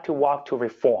want to walk to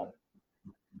reform,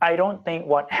 I don't think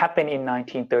what happened in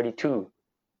 1932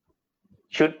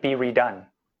 should be redone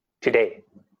today,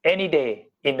 any day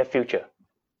in the future.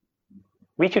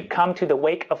 We should come to the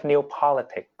wake of new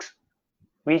politics.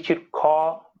 We should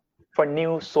call for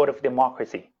new sort of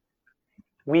democracy.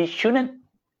 We shouldn't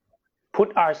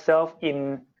put ourselves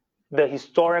in the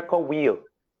historical wheel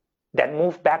that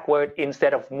move backward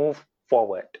instead of move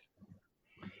forward.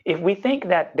 If we think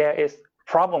that there is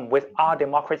problem with our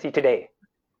democracy today,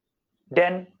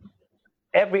 then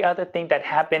every other thing that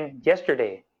happened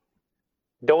yesterday,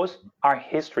 those are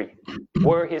history,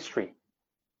 were history,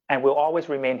 and will always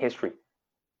remain history.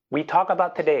 We talk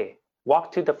about today,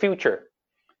 walk to the future.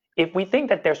 If we think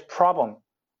that there's problem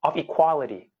of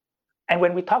equality, and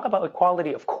when we talk about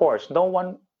equality, of course, no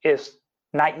one is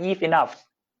naive enough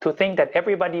to think that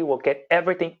everybody will get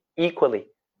everything equally.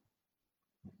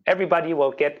 Everybody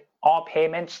will get all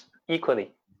payments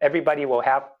equally. Everybody will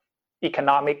have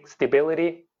economic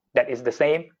stability that is the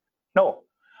same. No,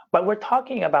 but we're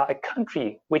talking about a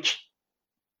country which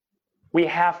we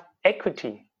have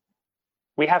equity,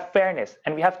 we have fairness,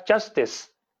 and we have justice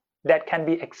that can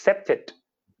be accepted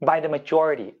by the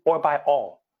majority or by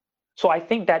all. So I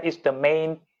think that is the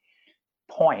main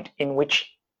point in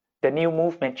which the new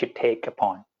movement should take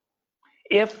upon.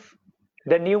 If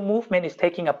the new movement is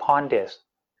taking upon this,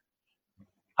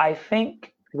 I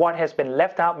think what has been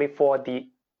left out before the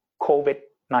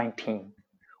COVID-19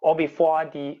 or before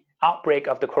the outbreak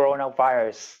of the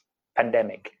coronavirus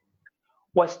pandemic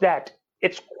was that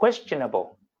it's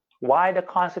questionable why the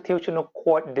Constitutional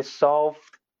Court dissolved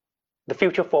the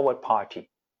Future Forward Party.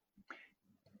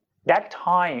 That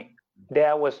time,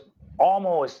 there was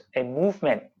almost a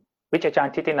movement which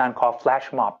Ajahn Thitinan called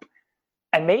flash mob.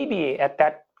 And maybe at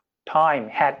that time,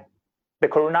 had the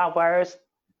coronavirus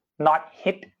not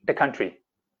hit the country,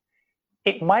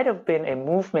 it might have been a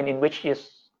movement in which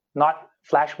is not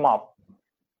flash mob,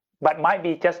 but might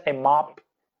be just a mob,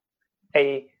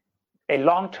 a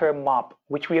long-term mob,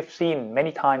 which we have seen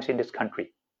many times in this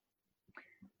country.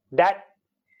 That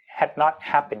had not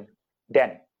happened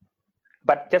then.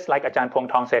 But just like Ajahn Pong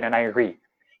Tong said, and I agree,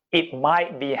 it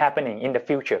might be happening in the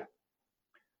future.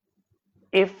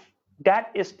 If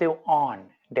that is still on,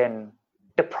 then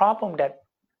the problem that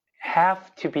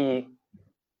have to be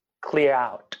cleared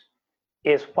out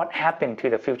is what happened to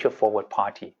the Future Forward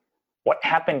Party, what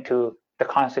happened to the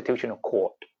Constitutional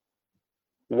Court,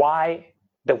 why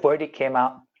the verdict came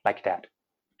out like that.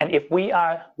 And if we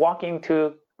are walking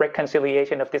to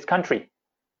reconciliation of this country,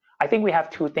 I think we have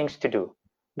two things to do.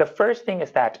 The first thing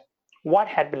is that what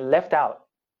had been left out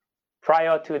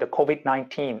prior to the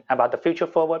COVID-19 about the Future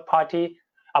Forward Party,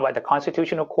 about the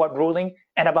Constitutional Court ruling,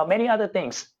 and about many other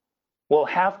things will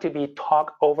have to be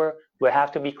talked over, will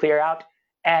have to be cleared out,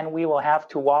 and we will have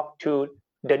to walk to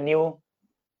the new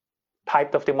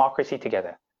type of democracy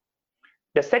together.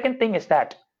 The second thing is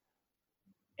that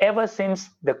ever since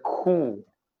the coup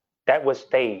that was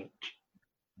staged,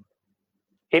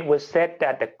 it was said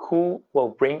that the coup will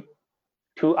bring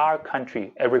to our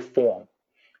country a reform,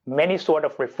 many sort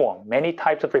of reform, many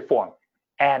types of reform,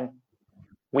 and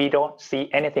we don't see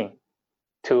anything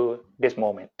to this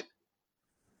moment.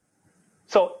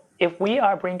 So if we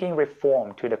are bringing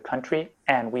reform to the country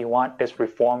and we want this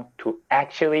reform to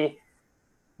actually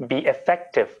be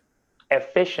effective,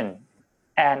 efficient,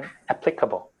 and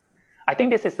applicable, I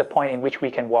think this is the point in which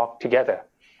we can walk together.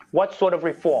 What sort of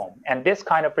reform? And this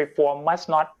kind of reform must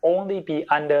not only be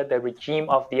under the regime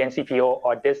of the NCPO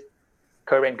or this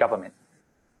current government,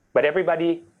 but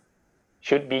everybody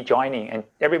should be joining and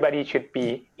everybody should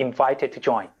be invited to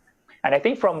join. And I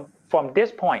think from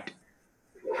this point,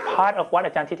 part of what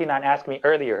Ajahn Thitinan asked me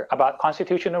earlier about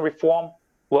constitutional reform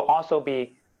will also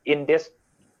be in this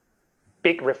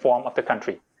big reform of the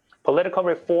country. Political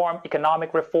reform,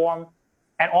 economic reform,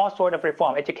 and all sorts of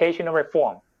reform, educational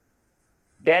reform.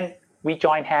 Then we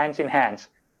join hands in hands.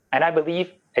 And I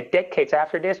believe a decade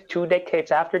after this, 2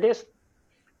 decades after this,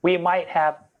 we might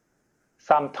have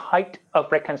some type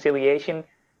of reconciliation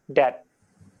that,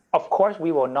 of course,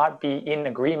 we will not be in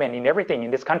agreement in everything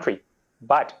in this country,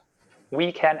 but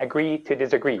we can agree to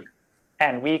disagree.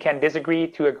 And we can disagree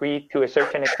to agree to a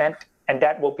certain extent, and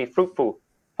that will be fruitful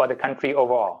for the country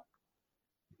overall.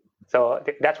 So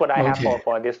that's what I have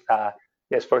for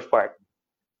this first part.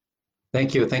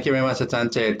 Thank you very much,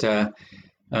 Ajahn.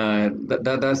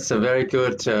 That's a very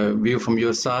good view from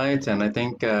your side, and I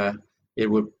think it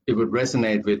would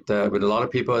resonate with a lot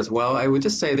of people as well. I would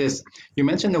just say this: you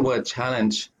mentioned the word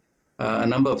challenge a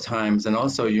number of times, and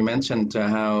also you mentioned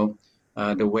how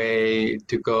the way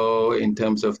to go in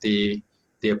terms of the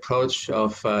approach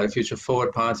of the Future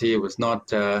Forward Party was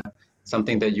not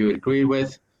something that you agree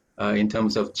with in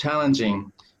terms of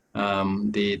challenging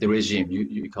the regime,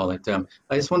 you call it.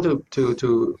 I just want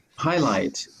to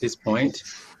highlight this point,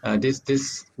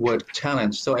 this word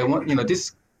challenge. So I want,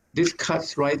 this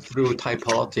cuts right through Thai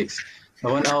politics. I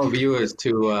want our viewers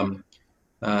to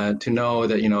know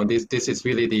that, this is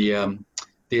really the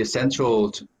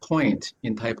essential point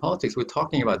in Thai politics. We're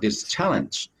talking about this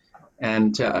challenge.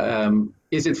 And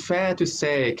is it fair to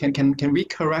say, can we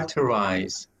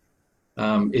characterize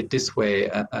it this way,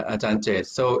 Ajahn Jet.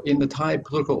 So in the Thai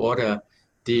political order,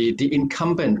 the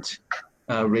incumbent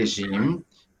regime,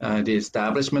 the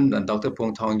establishment, and Dr.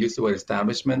 Phuong Thong used the word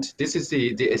establishment. This is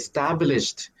the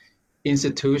established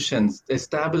institutions,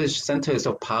 established centers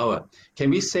of power. Can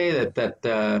we say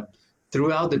that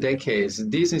throughout the decades,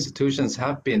 these institutions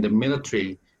have been the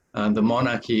military, the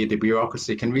monarchy, the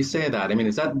bureaucracy? Can we say that? I mean,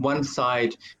 is that one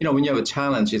side? You know, when you have a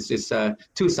challenge, it's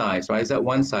two sides, right? Is that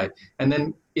one side? And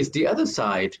then is the other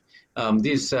side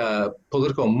these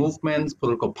political movements,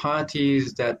 political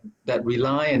parties that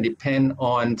rely and depend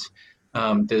on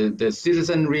the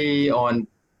citizenry, on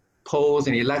polls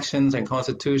and elections and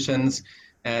constitutions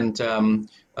and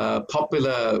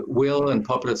popular will and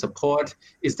popular support?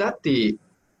 Is that the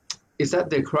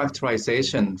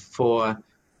characterization for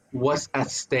what's at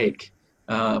stake?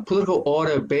 Political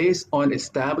order based on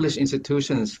established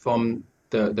institutions from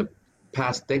the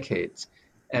past decades,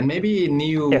 and maybe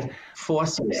new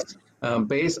forces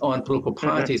based on political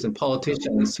parties and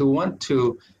politicians who want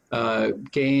to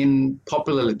gain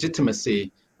popular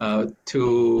legitimacy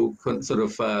to sort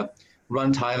of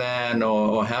run Thailand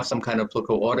or have some kind of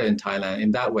political order in Thailand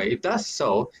in that way. If that's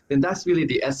so, then that's really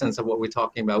the essence of what we're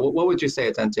talking about. What would you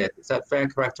say, Ajahn Jet? Is that fair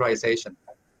characterization?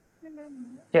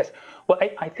 Yes. Well,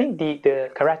 I think the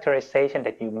characterization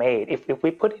that you made, if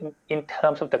we put in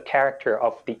terms of the character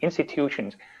of the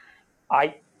institutions,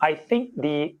 I think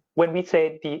when we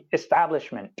say the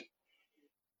establishment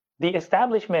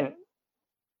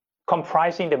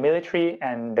comprising the military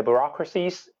and the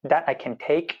bureaucracies, that I can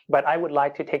take, but I would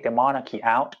like to take the monarchy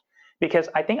out, because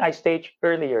I think I stated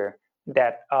earlier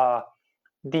that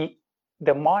the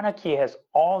monarchy has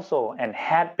also and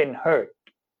had been hurt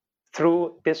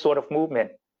through this sort of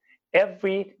movement.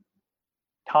 Every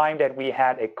time that we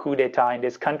had a coup d'etat in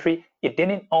this country, it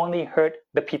didn't only hurt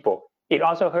the people, it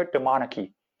also hurt the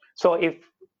monarchy. So if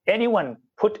anyone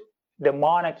put the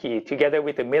monarchy together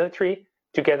with the military,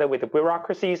 together with the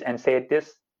bureaucracies, and say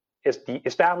this is the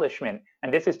establishment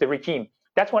and this is the regime,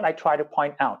 that's what I try to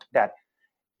point out, that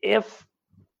if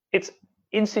it's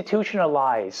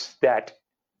institutionalized that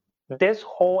this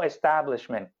whole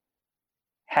establishment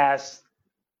has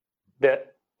the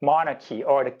monarchy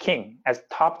or the king as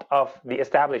top of the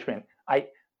establishment, I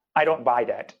don't buy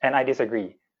that, and I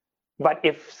disagree. But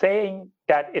if saying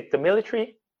that it's the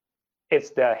military, it's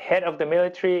the head of the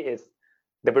military, it's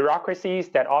the bureaucracies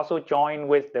that also join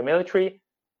with the military,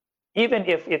 even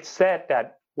if it's said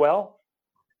that, well,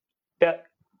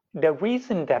 the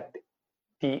reason that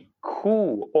the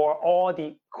coup or all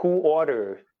the coup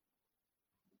orders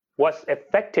was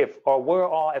effective or were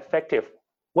all effective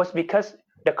was because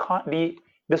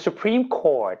the Supreme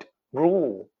Court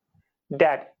ruled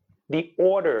that the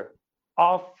order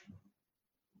of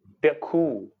the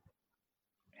coup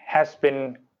has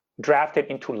been drafted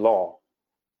into law,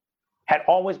 had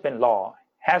always been law,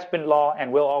 has been law,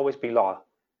 and will always be law.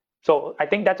 So I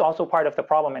think that's also part of the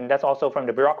problem, and that's also from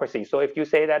the bureaucracy. So if you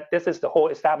say that this is the whole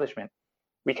establishment,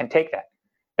 we can take that.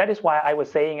 That is why I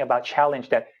was saying about challenge,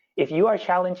 that if you are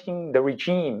challenging the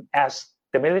regime as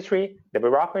the military, the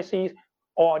bureaucracies,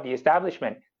 or the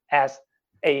establishment as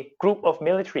a group of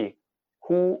military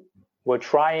who were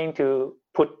trying to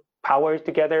put powers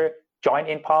together, join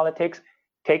in politics,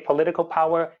 take political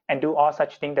power, and do all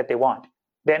such things that they want,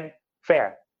 then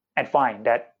fair and fine,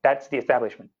 that's the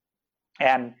establishment.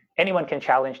 And anyone can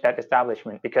challenge that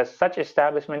establishment because such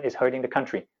establishment is hurting the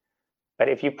country. But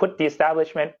if you put the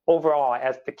establishment overall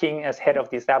as the king as head of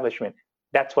the establishment,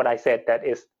 that's what I said, that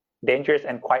is dangerous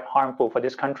and quite harmful for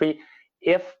this country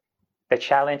if the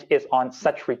challenge is on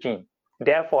such regime.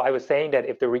 Therefore, I was saying that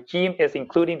if the regime is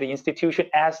including the institution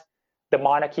as the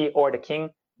monarchy or the king,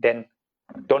 then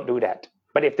don't do that.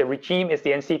 But if the regime is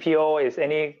the NCPO, is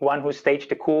anyone who staged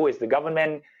the coup, is the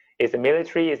government, is the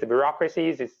military, is the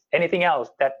bureaucracies, is anything else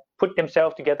that put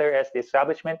themselves together as the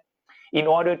establishment in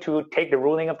order to take the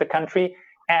ruling of the country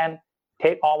and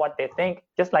take all what they think,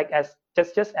 just as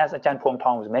Ajahn Phuong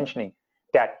Thong was mentioning,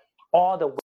 that all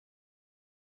the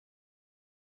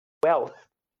wealth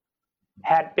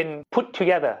had been put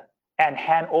together and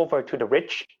hand over to the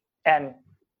rich, and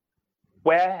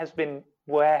where has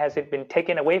it been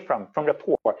taken away from the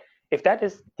poor? If that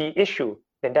is the issue,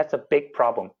 then that's a big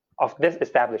problem of this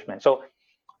establishment. So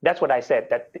that's what I said,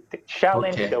 that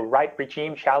challenge the right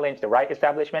regime, challenge the right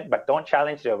establishment, but don't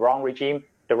challenge the wrong regime,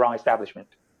 the wrong establishment.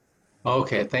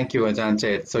 Okay, thank you, Ajahn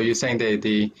Jet. So you're saying that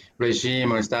the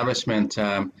regime or establishment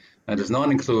does not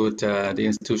include the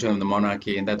institution of the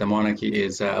monarchy, and that the monarchy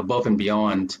is above and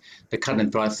beyond the cut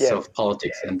and thrust of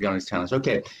politics and beyond its challenge.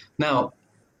 Okay, now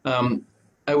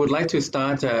I would like to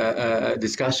start a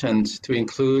discussion to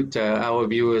include our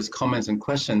viewers' comments and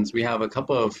questions. We have a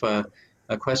couple of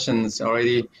questions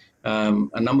already,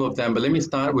 a number of them, but let me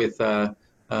start with Tan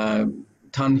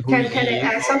Hui. Can I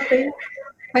add something?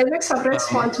 I make some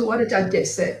response to what Ajahn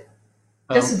just said.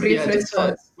 Just a brief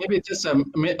response. Maybe just a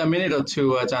minute or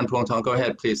two, Ajahn Phuongthong. Go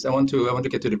ahead, please. I want to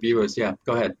get to the viewers. Yeah,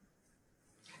 go ahead.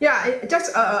 Yeah,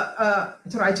 just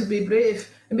try to be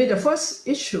brief. I mean, the first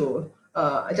issue,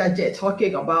 Ajahn Jay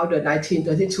talking about the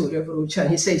 1932 revolution.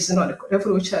 He says it's not a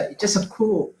revolution, it's just a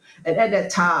coup. And at that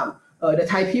time, the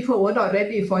Thai people were not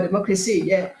ready for democracy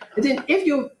yet. I think if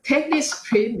you take this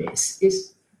premise,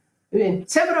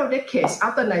 several decades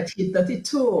after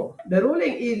 1932, the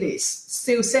ruling elites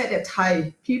still said that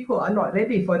Thai people are not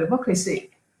ready for democracy.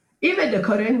 Even the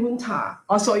current junta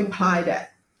also implied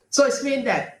that. So it means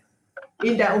that,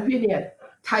 in their opinion,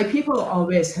 Thai people are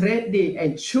always ready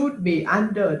and should be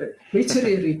under the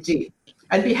military regime.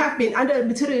 And we have been under the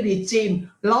military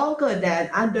regime longer than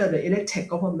under the elected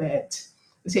government.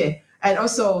 Okay. And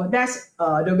also, that's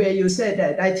the way you said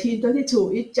that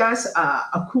 1932 is just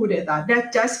a coup d'etat.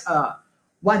 That's just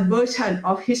one version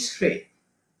of history.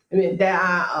 I mean, there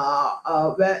are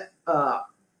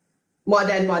more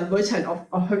than one version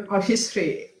of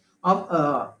history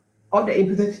of the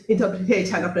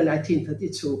interpretation of the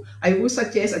 1932. I would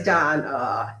suggest, Ajahn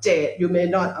Jay, you may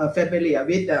not familiar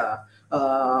with the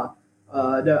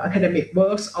academic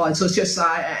works on social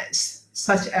science.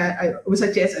 Such as I would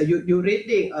suggest you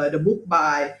reading the book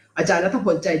by อาจารย์ณัฐพ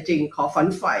ลใจจริง called ฝัน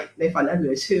ใฝ่ในฝันอันเห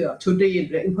ลือเชื่อ To Dream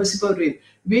the Impossible Dream,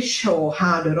 which show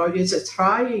how the royalists are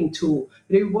trying to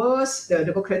reverse the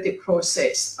democratic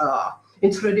process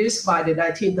introduced by the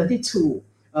 1932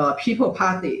 people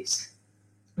parties.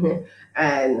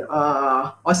 And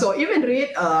also even read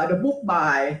the book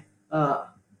by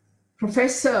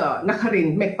Professor Nakarin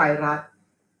Mekpairat,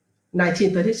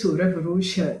 1932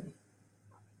 Revolution.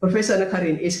 Professor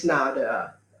Nakarin is now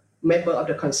the member of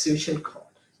the Constitution Court.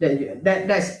 Then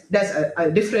that's a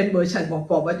different version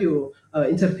for what you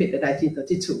interpret the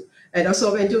 1932. And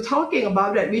also when you're talking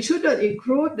about that, we shouldn't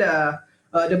include the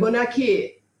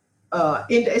monarchy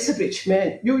in the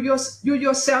establishment. You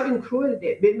yourself included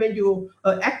it when you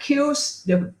accuse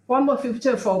the former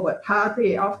Future Forward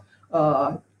Party of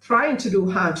trying to do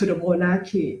harm to the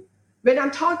monarchy. When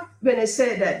I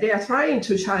say that they are trying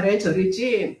to challenge the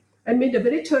regime, I mean the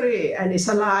military and its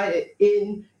allies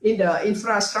in the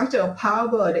infrastructure of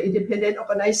power, the independent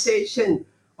organization,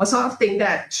 or sort of thing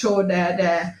that show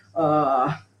that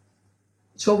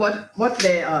show what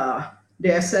they are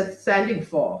standing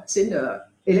for since the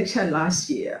election last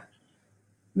year,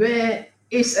 where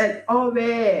it's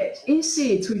always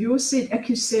easy to use it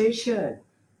accusation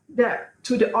that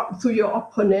to your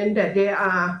opponent that they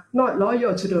are not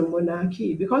loyal to the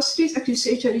monarchy, because this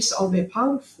accusation is always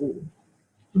powerful.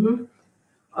 Mm-hmm.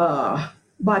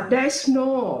 But there's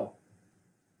no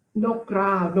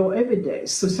ground, no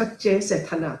evidence to suggest that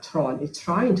Thanathorn is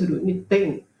trying to do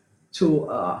anything to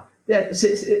that is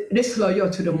disloyal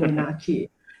to the monarchy.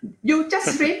 You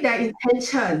just read their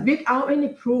intention without any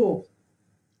proof.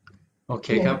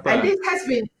 Okay, yeah. And this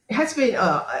has been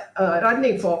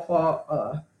running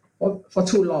for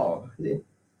too long.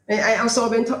 And I also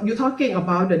when you're talking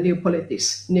about the new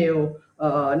politics, new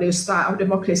style of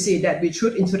democracy that we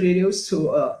should introduce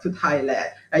to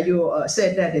Thailand, and you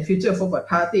said that the Future Forward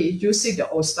Party is using the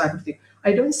old style of thing.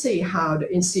 I don't see how the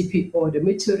NCPO, the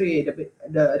military,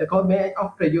 the government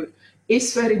of Prayut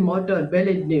is very modern,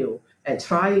 very new, and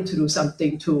trying to do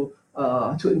something to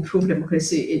improve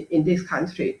democracy in this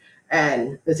country.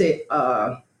 And I think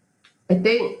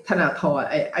Thanathorn,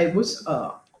 I would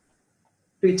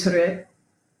reiterate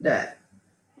that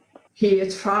he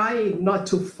is trying not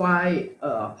to fight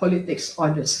politics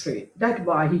on the street. That's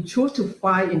why he chose to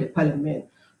fight in the parliament.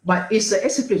 But it's the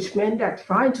establishment that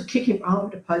trying to kick him out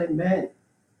of the parliament.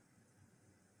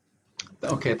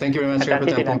 Okay, thank you very much.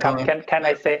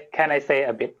 Can I say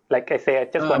a bit? Like I say,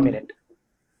 just 1 minute.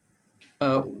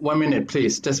 1 minute,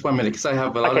 please. Just 1 minute, because I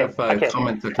have a lot of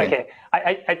comments. Okay.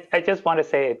 I just want to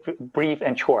say brief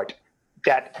and short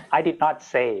that I did not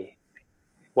say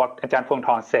what Ajahn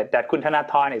Phuongthong said, that Kun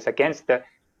Thanathorn is against the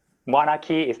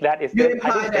monarchy, is that, is that.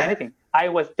 I didn't say anything. I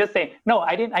was just saying, no,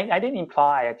 I didn't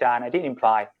imply, Ajahn, I didn't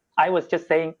imply. I was just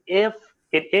saying, if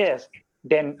it is,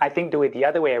 then I think do it the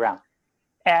other way around.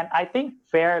 And I think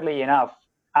fairly enough,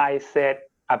 I said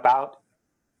about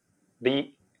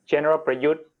the General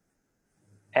Prayut,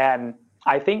 and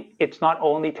I think it's not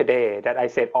only today that I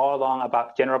said all along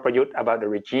about General Prayut, about the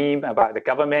regime, about the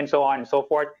government, so on and so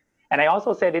forth. And I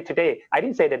also said it today. I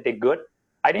didn't say that they're good.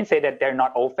 I didn't say that they're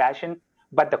not old-fashioned.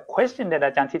 But the question that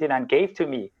Ajahn Thitinan gave to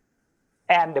me,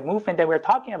 And the movement that we're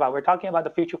talking about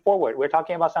the future forward. We're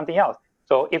talking about something else.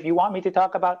 So if you want me to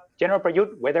talk about General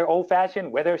Prayut, whether old-fashioned,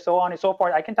 whether so on and so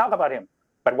forth, I can talk about him.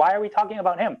 But why are we talking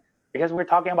about him? Because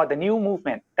we're talking about the new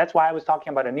movement. That's why I was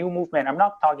talking about a new movement. I'm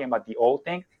not talking about the old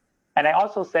thing. And I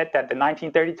also said that the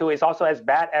 1932 is also as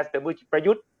bad as the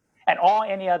Prayut and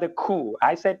any other coup.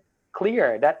 I said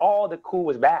clear that all the coup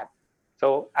was bad.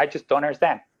 So I just don't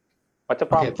understand. What's the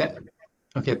problem?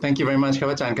 Okay, thank you very much,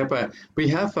 Kawajan. We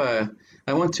have,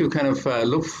 I want to kind of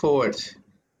look forward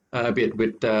a bit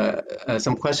with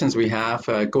some questions we have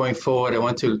going forward. I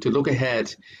want to look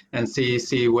ahead and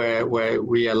see where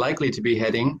we are likely to be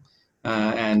heading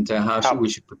and how we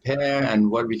should prepare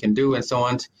and what we can do and so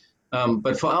on.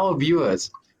 But for our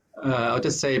viewers, I'll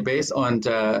just say based on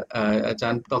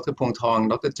Dr. Pung Thong,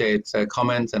 Dr. Jade's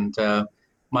comments and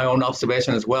my own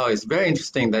observation as well, it's very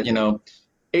interesting that,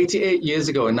 88 years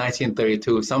ago in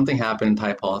 1932, something happened in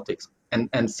Thai politics.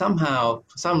 And somehow,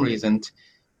 for some reason,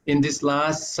 in these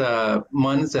last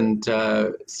months and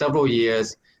several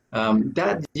years,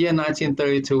 that year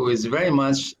 1932 is very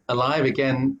much alive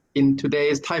again in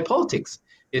today's Thai politics.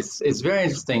 It's very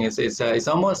interesting. It's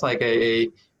almost like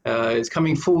it's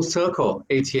coming full circle,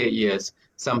 88 years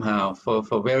somehow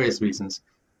for various reasons.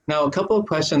 Now, a couple of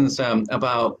questions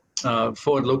about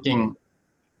forward-looking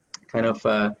kind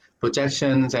of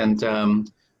projections and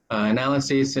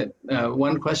analyses.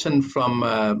 One question from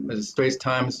the Straits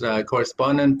Times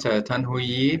correspondent Tan Hui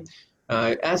Yi.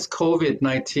 As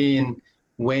COVID-19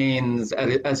 wanes,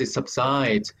 as it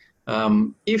subsides,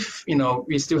 if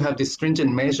we still have these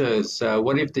stringent measures,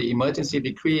 what if the emergency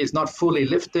decree is not fully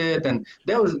lifted? And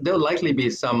there'll likely be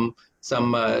some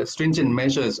stringent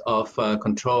measures of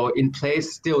control in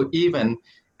place still, even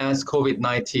as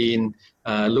COVID-19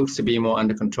 looks to be more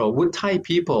under control. Would Thai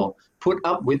people put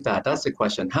up with that? That's the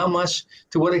question. How much,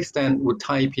 to what extent would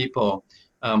Thai people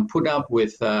put up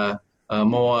with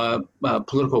more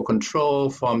political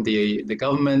control from the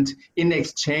government in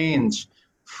exchange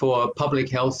for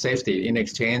public health safety, in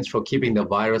exchange for keeping the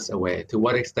virus away? To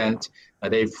what extent are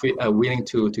they willing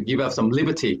to give up some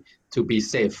liberty to be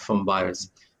safe from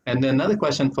virus? And then another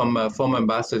question from former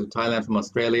ambassador to Thailand from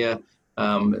Australia,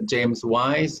 James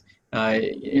Wise.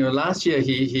 Last year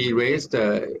he raised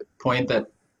a point that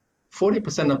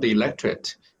 40% of the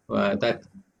electorate that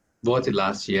voted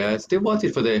last year still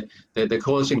voted for the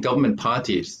coalition government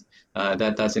parties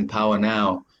that's in power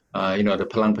now. The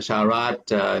Palang Pracharat,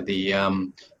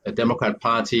 the Democrat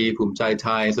Party, Phum Chai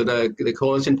Thai. So the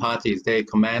coalition parties, they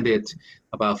commanded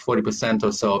about 40%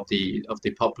 or so of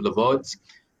the popular votes.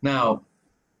 Now,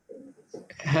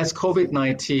 has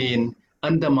COVID-19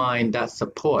 undermined that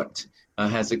support?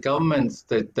 Has the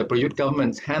Prayut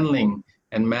government's handling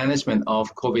and management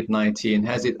of COVID-19,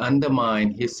 has it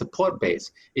undermined his support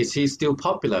base? Is he still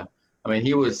popular? I mean,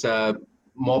 he was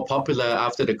more popular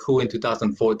after the coup in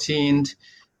 2014,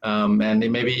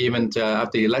 and maybe even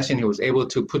after the election, he was able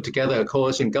to put together a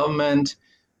coalition government.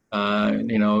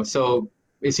 So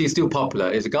is he still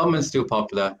popular? Is the government still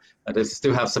popular? Does it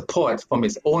still have support from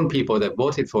his own people that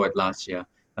voted for it last year?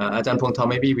 Ajahn Pung Thong,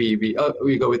 maybe we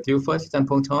go with you first, Ajahn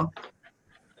Pung Thong.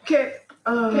 Okay.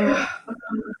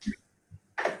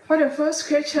 For the first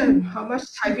question, how much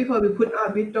Thai people will put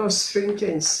up with those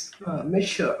stringent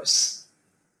measures?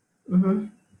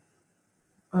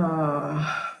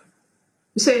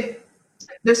 Say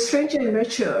the stringent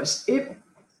measures,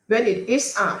 when it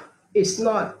is up, it's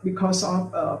not because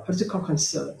of political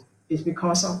concern. It's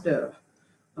because of the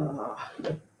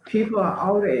people are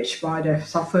outraged by the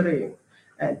suffering,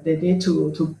 and they need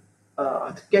to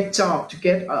get job, to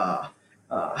get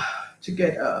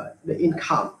the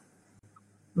income.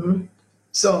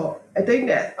 So I think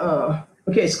that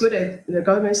it's good that the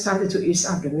government started to ease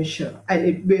up the measure,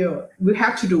 and we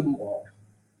have to do more.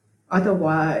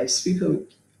 Otherwise,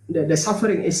 the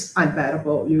suffering is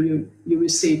unbearable. You will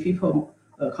see people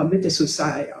commit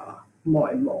suicide more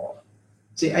and more.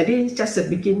 See, I think it's just the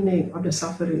beginning of the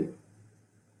suffering.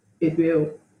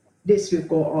 This will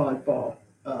go on for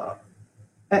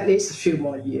at least a few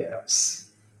more years.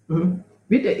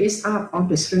 With the ease up of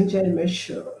the stringent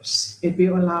measures, it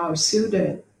will allow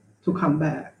students to come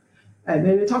back. And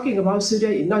when we're talking about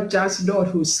students, it's not just those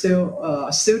who still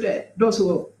students, those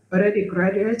who already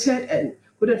graduated and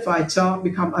couldn't find a job,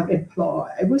 become unemployed.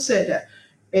 I would say that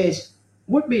it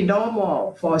would be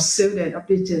normal for students of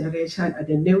this generation and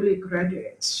the newly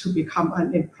graduates to become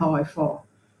unemployed for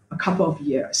a couple of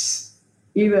years,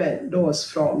 even those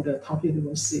from the top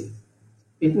university.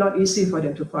 It's not easy for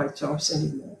them to find jobs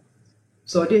anymore.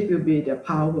 So this will be the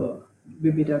power,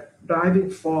 will be the driving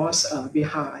force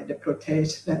behind the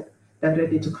protest that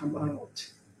ready to come out.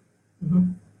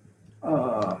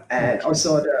 And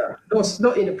also those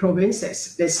in the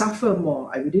provinces, they suffer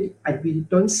more. I really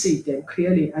don't see them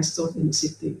clearly as those in the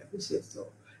city. I would say so.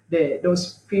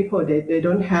 Those people they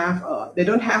don't have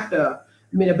the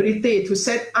ability to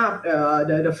set up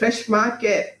the fresh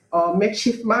market or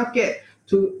makeshift market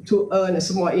to earn a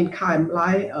small income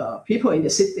like people in the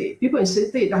city. People in the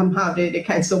city somehow they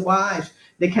can survive.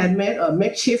 They can make a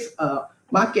makeshift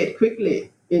market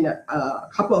quickly in a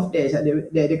couple of days, and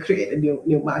they create a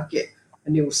new market, a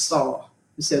new store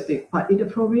to sell things. But in the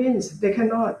province, they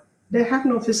cannot. They have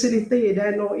no facility.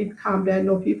 There are no income. There are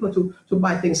no people to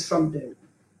buy things from them.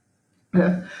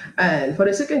 And for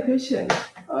the second question,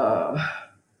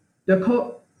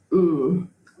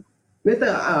 whether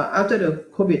after the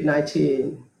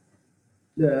COVID-19,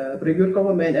 the Prayut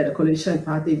government and the coalition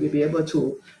party will be able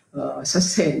to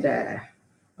sustain their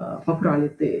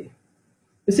popularity.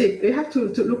 You see, we have to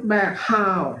look back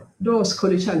how those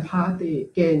coalition party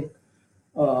gain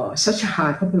such a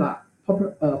high popular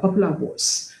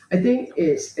votes. I think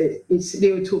it's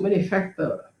due to many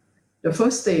factors. The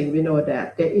first thing we know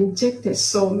that they injected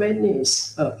so many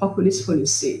populist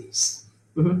policies.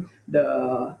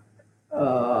 The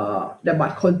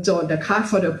Bat Konjon, the card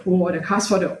for the poor, the cards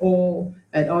for the old,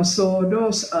 and also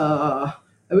those I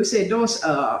would say those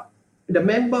the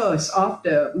members of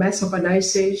the mass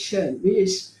organization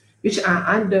which are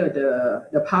under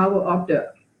the power of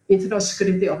the Internal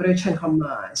Security Operation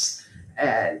Command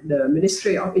and the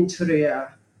Ministry of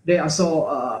Interior. They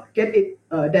also get it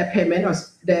their payment.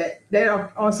 They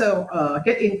also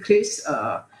get increase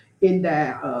in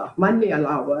their monthly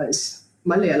allowances.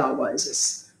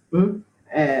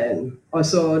 And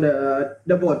also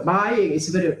the vote buying is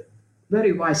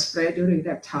very widespread during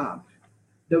that time.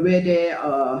 The way they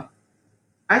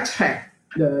attract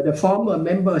the former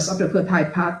members of the Pheu Thai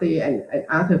party and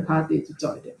other parties to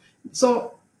join them.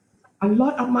 So a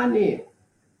lot of money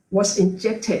was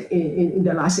injected in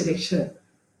the last election.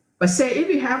 But say if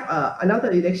we have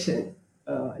another election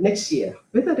next year,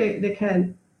 whether they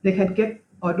can get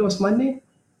all those money,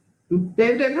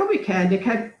 they probably can. They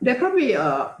probably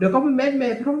the government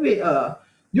may probably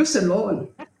use a loan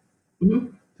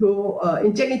to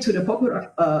inject into the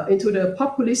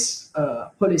populist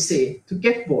policy to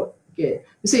get vote. Okay,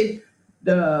 you see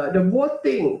the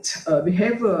voting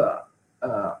behavior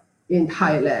in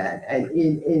Thailand and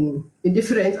in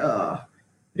different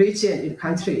region in the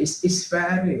country is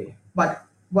vary. But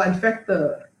one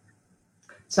factor,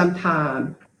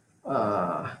 sometimes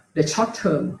the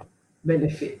short-term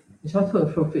benefit, the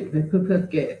short-term profit that people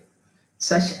get,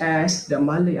 such as the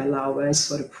monthly allowance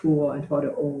for the poor and for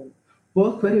the old,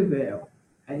 work very well.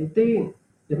 I think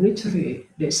the military,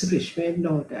 the establishment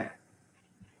know that.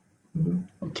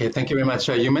 Okay, thank you very much.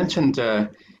 You mentioned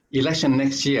election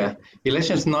next year.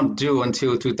 Election is not due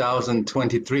until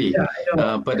 2023,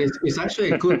 but it's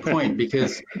actually a good point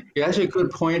because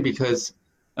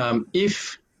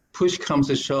if push comes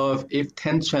to shove, if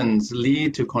tensions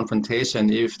lead to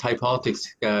confrontation, if Thai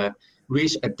politics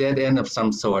reach a dead end of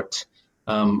some sort,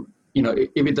 if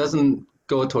it doesn't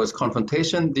go towards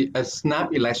confrontation, a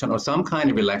snap election or some kind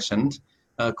of election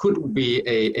could be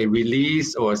a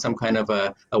release or some kind of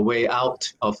a way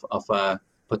out of a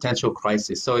potential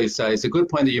crisis. So it's a good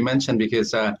point that you mentioned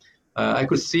because I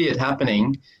could see it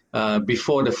happening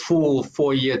before the full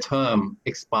 4-year term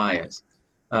expires.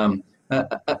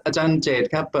 Ajahn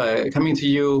Jade, coming to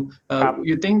you,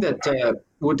 you think that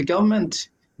would the government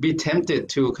be tempted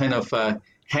to kind of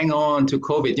hang on to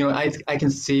COVID? I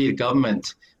can see the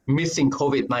government missing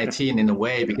COVID-19 in a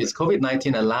way because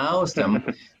COVID-19 allows them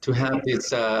to have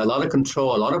this a lot of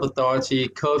control, a lot of authority,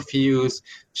 curfews,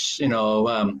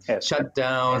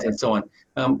 shutdowns, and so on.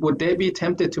 Would they be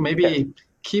tempted to maybe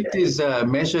keep these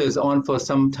measures on for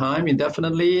some time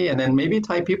indefinitely, and then maybe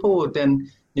Thai people would then,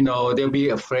 they'll be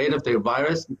afraid of the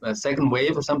virus, a second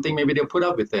wave or something, maybe they'll put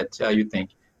up with it, you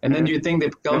think? And then do you think the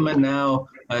government now,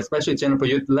 especially Jennifer,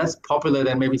 you're less popular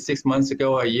than maybe 6 months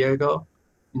ago or a year ago,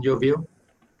 in your view?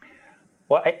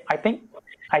 Well, I think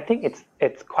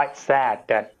it's quite sad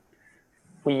that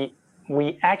we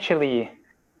actually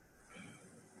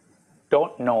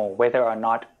don't know whether or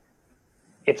not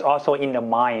it's also in the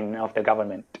mind of the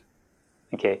government.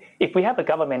 Okay, if we have a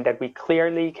government that we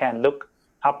clearly can look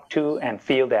up to and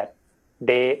feel that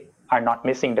they are not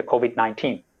missing the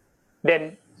COVID-19,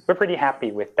 then we're pretty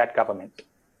happy with that government.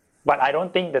 But I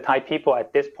don't think the Thai people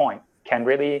at this point can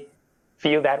really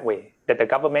feel that way, that the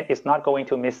government is not going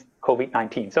to miss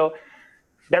COVID-19. So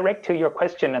direct to your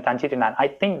question, Ajahn Thitinan, I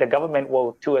think the government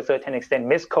will, to a certain extent,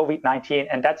 miss COVID-19,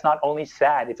 and that's not only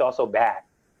sad, it's also bad.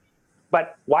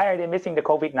 But why are they missing the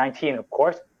COVID-19? Of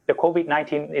course, the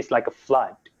COVID-19 is like a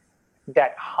flood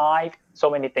that hived so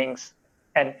many things.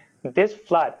 And this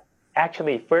flood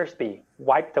actually firstly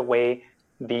wiped away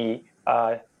the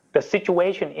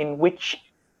situation in which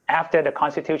after the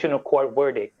Constitutional Court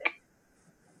verdict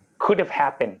could have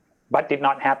happened, but did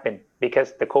not happen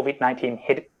because the COVID-19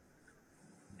 hit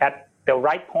at the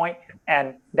right point,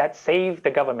 and that saved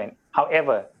the government.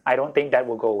 However, I don't think that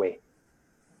will go away.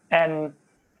 And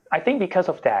I think because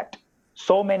of that,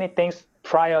 so many things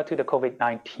prior to the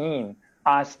COVID-19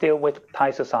 are still with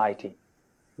Thai society.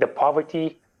 The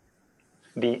poverty,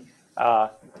 the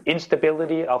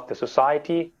instability of the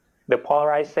society, the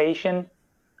polarization,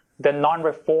 the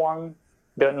non-reform,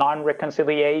 the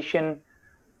non-reconciliation,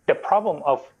 the problem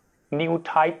of new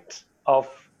types of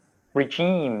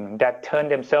regime that turn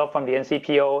themselves from the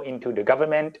NCPO into the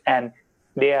government, and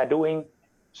they are doing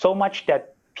so much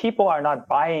that people are not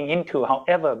buying into.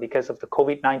 However, because of the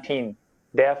COVID-19,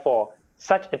 therefore,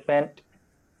 such event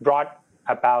brought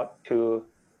about to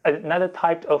another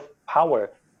type of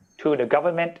power to the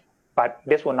government, but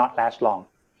this will not last long.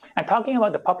 And talking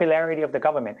about the popularity of the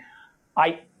government,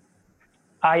 I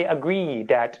agree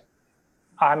that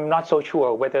I'm not so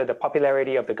sure whether the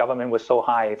popularity of the government was so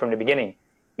high from the beginning.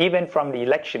 Even from the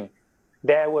election,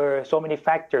 there were so many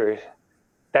factors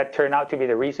that turned out to be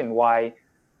the reason why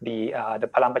the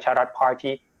Palang Pracharat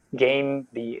Party gained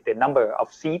the number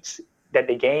of seats that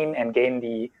they gained and gained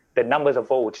the numbers of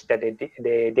votes that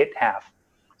they did have.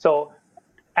 So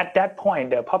at that point,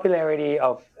 the popularity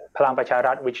of Palang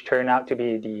Pracharat, which turned out to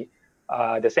be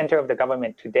the center of the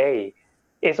government today,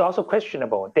 is also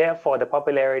questionable. Therefore, the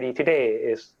popularity today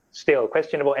is still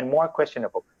questionable and more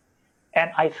questionable.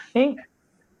 And I think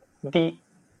the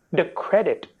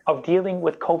credit of dealing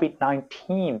with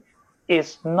COVID-19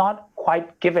 is not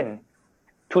quite given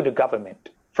to the government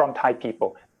from Thai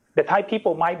people. The Thai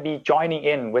people might be joining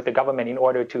in with the government in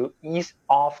order to ease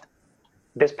off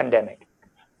this pandemic.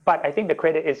 But I think the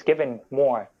credit is given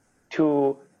more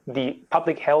to the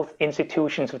public health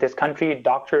institutions of this country,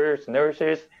 doctors,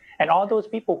 nurses, and all those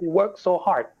people who work so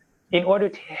hard in order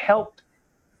to help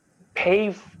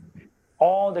pave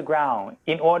all the ground,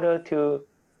 in order to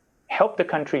help the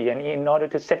country and in order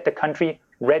to set the country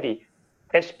ready,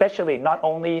 especially not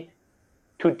only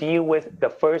to deal with the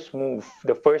first move,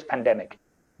 the first pandemic.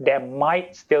 There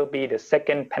might still be the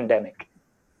second pandemic.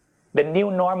 The new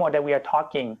normal that we are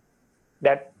talking,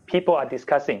 that people are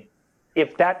discussing,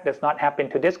 if that does not happen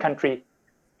to this country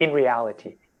in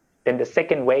reality, then the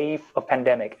second wave of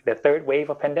pandemic, the third wave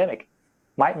of pandemic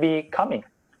might be coming.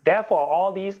 Therefore,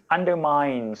 all these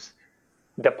undermines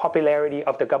the popularity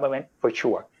of the government for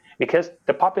sure, because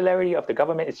the popularity of the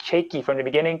government is shaky from the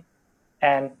beginning,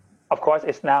 and of course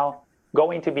it's now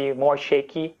going to be more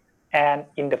shaky, and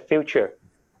in the future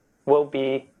will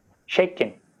be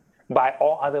shaken by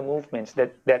all other movements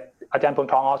that Ajahn Phung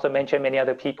Thong also mentioned, many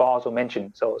other people also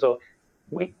mentioned. So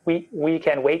we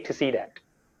can wait to see that.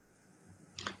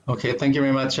 Okay, thank you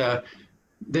very much.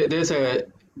 There's a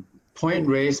point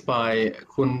raised by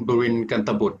Khun Burin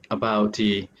Kantabut about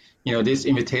this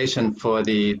invitation for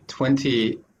the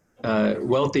 20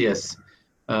 wealthiest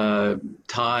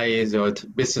Thais or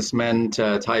businessmen,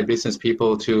 Thai business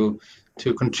people to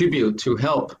contribute, to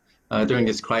help during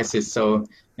this crisis. So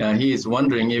he is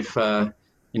wondering if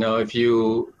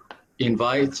you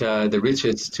invite the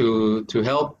richest to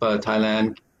help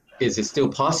Thailand, is it still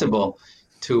possible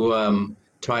to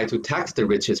try to tax the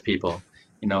richest people,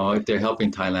 if they're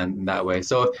helping Thailand in that way?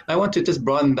 So I want to just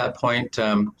broaden that point.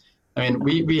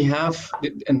 We have,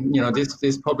 and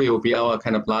this probably will be our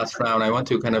kind of last round. I want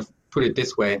to kind of put it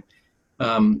this way.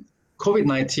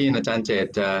 COVID-19, Ajahn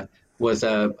Jet, was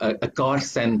a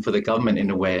godsend for the government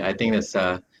in a way. I think that's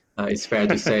it's fair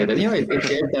to say that it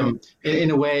gave them,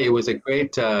 in a way, it was a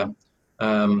great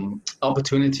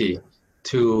opportunity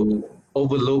to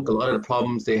overlook a lot of the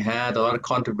problems they had, a lot of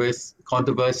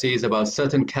controversies about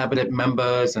certain cabinet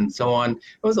members and so on.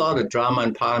 There was a lot of drama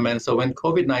in parliament. So when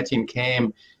COVID-19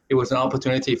 came, it was an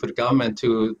opportunity for the government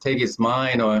to take its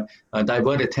mind or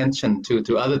divert attention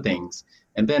to other things.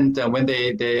 And then when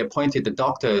they appointed the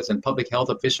doctors and public health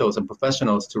officials and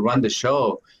professionals to run the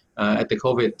show at the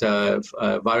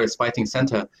COVID virus fighting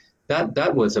center,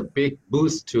 that was a big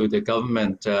boost to the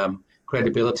government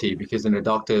credibility, because then the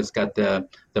doctors got the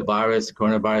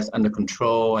coronavirus under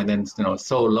control, and then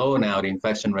so low now the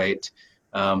infection rate.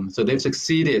 So they've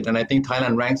succeeded, and I think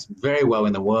Thailand ranks very well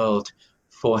in the world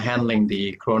for handling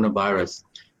the coronavirus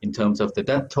in terms of the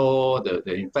death toll,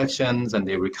 the infections, and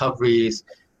the recoveries.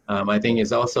 I think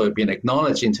it's also been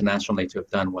acknowledged internationally to have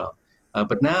done well.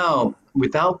 But now,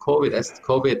 without COVID, as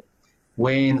COVID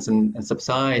wanes and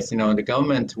subsides, the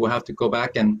government will have to go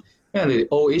back and the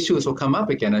old issues will come up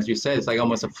again. As you said, it's like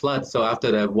almost a flood. So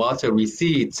after the water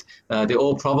recedes, the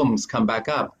old problems come back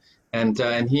up. And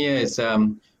here is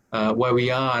where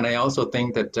we are. And I also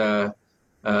think that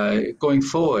going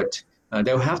forward,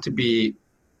 there will have to be,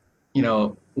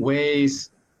 ways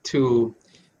to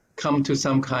come to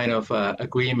some kind of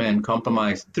agreement,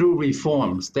 compromise through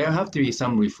reforms. There have to be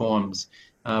some reforms.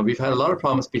 We've had a lot of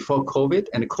problems before COVID,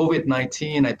 and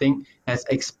COVID-19, I think, has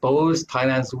exposed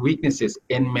Thailand's weaknesses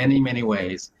in many, many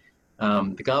ways.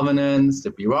 The governance, the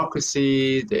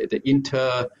bureaucracy, the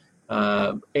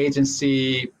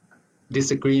inter-agency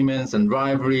disagreements and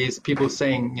rivalries, people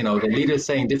saying, the leaders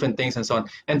saying different things and so on.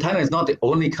 And Thailand is not the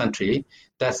only country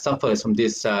that suffers from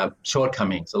these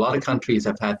shortcomings. A lot of countries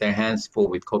have had their hands full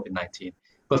with COVID-19.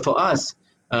 But for us,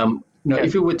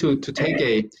 if we were to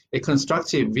take a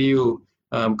constructive view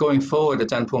going forward,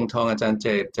 Ajahn Phuong Thong, Ajahn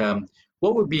Jet,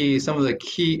 what would be some of the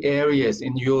key areas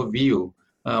in your view?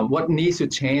 What needs to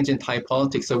change in Thai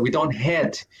politics so we don't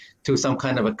head to some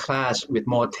kind of a clash with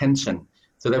more tension,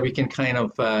 so that we can kind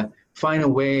of find a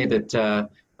way that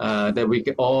that we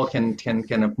all can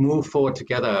kind of move forward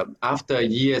together after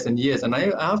years and years? And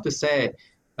I have to say,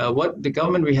 what the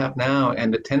government we have now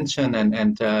and the tension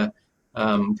and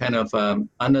kind of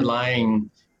underlying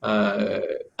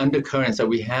undercurrents that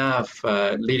we have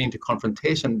leading to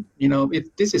confrontation,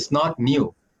 this is not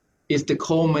new. It's the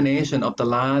culmination of the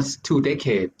last 2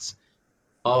 decades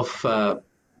of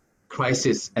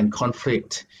crisis and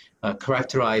conflict,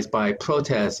 characterized by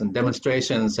protests and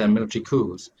demonstrations and military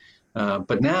coups.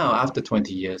 But now, after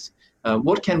 20 years,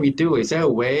 what can we do? Is there a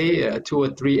way, 2 or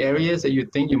 3 areas that you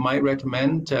think you might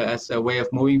recommend as a way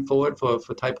of moving forward for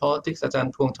Thai politics?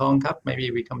 Ajahn Phuong Thong Kap, maybe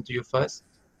we come to you first.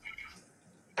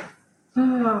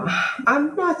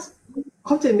 I'm not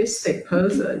optimistic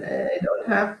person. I don't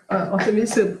have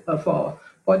optimism for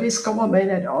this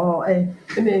government at all.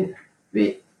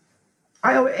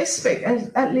 I would expect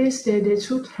at least they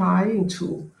should trying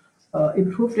to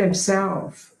improve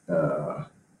themselves.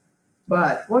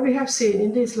 But what we have seen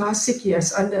in these last 6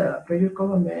 years under previous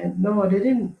government, no, they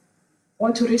didn't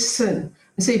want to listen.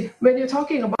 You see, when you're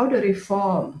talking about the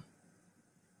reform,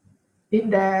 in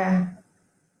their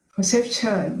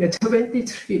perception,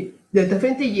 the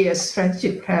 20 years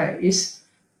strategic plan is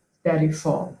the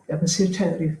reform, the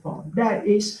perception reform. That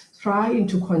is trying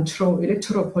to control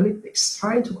electoral politics,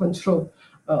 trying to control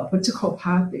political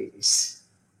parties.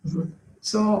 Mm-hmm.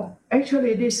 So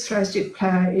actually, this strategic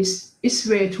plan is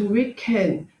way to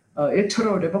weaken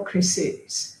electoral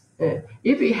democracies.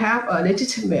 If we have a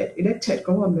legitimate elected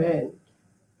government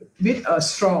with a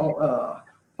strong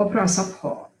popular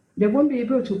support, they won't be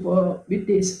able to work with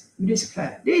this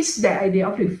plan. This is the idea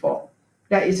of reform.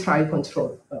 That is trying to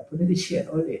control politicians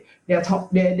only.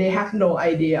 They have no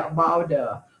idea about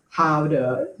how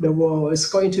the world is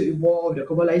going to evolve, the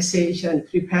globalization,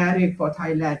 preparing for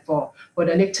Thailand for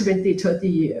the next 20, 30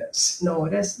 years. No,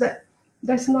 that's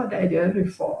not the idea of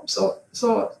reform. So,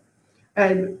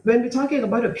 and when we're talking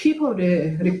about the people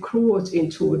they recruit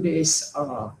into this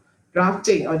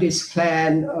drafting of this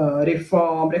plan,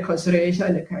 reform,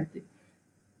 reconciliation, the kind of thing,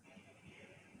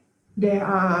 they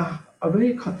are a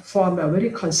very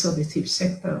conservative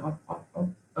sector of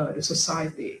the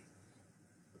society.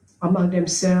 Among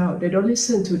themselves, they don't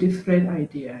listen to different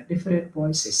ideas, different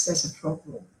voices. That's a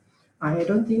problem. I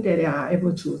don't think that they are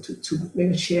able to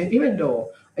make a change. Even though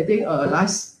I think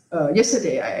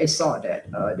yesterday I saw that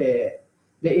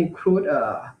they include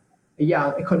a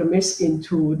young economist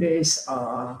into this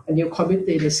a new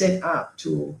committee they set up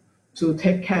to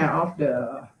take care of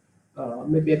the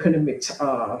maybe economic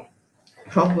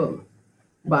problem.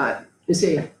 But you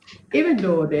see, even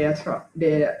though they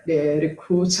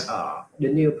recruit the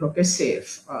new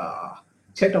progressive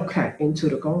technocrat into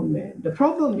the government, the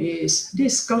problem is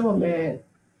this government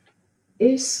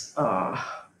is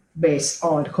based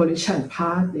on coalition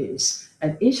parties,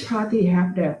 and each party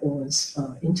have their own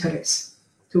interests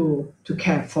to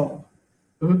care for.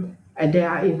 Mm-hmm. And they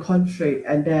are in conflict,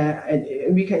 and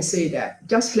we can say that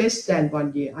just less than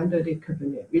 1 year under the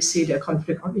cabinet, we see the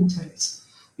conflict of interest.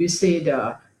 We see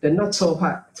the not so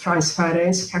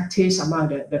transparent practice among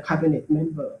the cabinet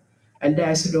member, and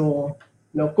there's no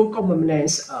good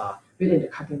governance within the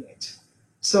cabinet.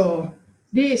 So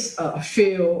these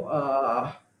few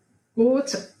good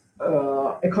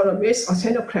economists or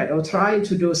technocrats are trying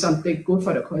to do something good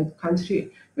for the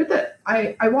country.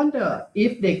 I wonder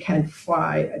if they can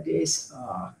find this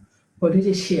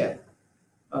politician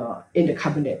in the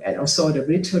cabinet and also the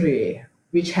military,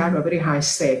 which have a very high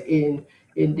stake in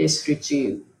this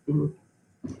regime. Mm-hmm.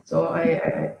 So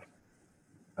I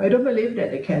don't believe that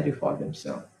they can reform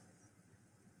themselves.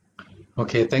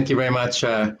 Okay, thank you very much,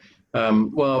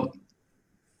 Well,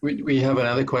 we have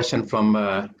another question from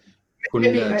Kun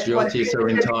Jyoti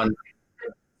Sarinton.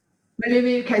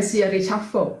 Maybe we can see a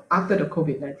reshuffle after the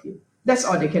COVID-19. That's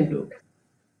all they can do.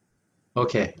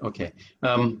 Okay.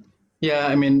 Yeah,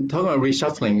 I mean, talking about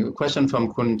reshuffling, a question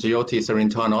from Kun Jyoti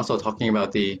Sarinton also talking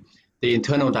about the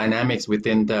internal dynamics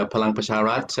within the Palang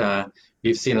Pracharat.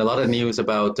 We've seen a lot of news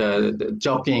about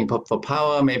jockeying for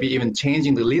power, maybe even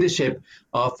changing the leadership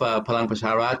of Palang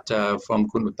Pracharat from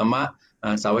Kun Uttama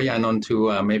Sawayanont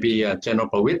to maybe General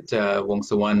Prawit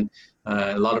Wongsuwan.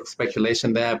 A lot of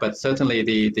speculation there, but certainly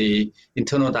the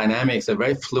internal dynamics are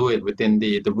very fluid within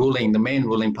the main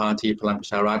ruling party, Palang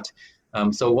Pracharat.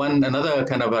 So another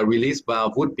kind of a release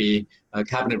valve would be a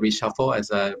cabinet reshuffle, as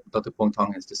Dr. Pong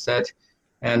Tong has just said.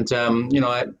 And,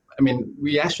 I mean,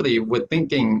 we actually were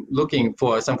looking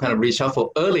for some kind of reshuffle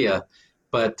earlier,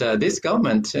 but this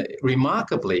government,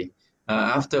 remarkably,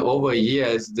 after over a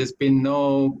year, there's been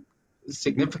no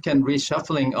significant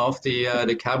reshuffling of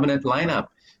the cabinet lineup.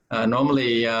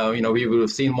 Normally, we would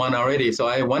have seen one already. So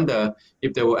I wonder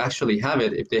if they will actually have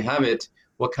it. If they have it,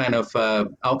 what kind of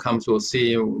outcomes we'll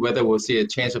see, whether we'll see a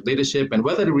change of leadership, and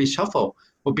whether the reshuffle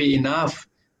will be enough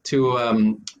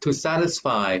to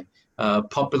satisfy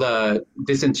popular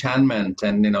disenchantment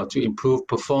and to improve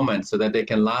performance so that they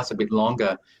can last a bit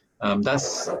longer.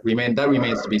 That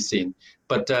remains to be seen.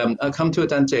 But I'll come to it,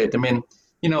 Ajahn. I mean,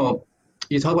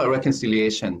 you talk about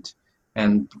reconciliation,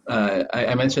 and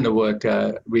I mentioned the word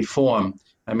reform.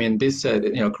 I mean, this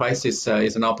crisis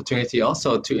is an opportunity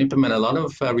also to implement a lot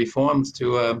of reforms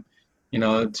to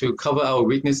cover our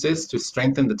weaknesses, to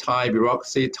strengthen the Thai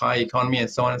bureaucracy, Thai economy, and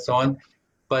so on and so on.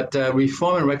 But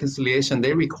reform and reconciliation,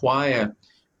 they require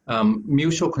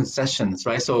mutual concessions,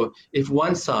 right? So if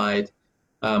one side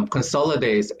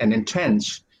consolidates and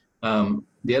entrench,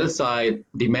 the other side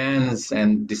demands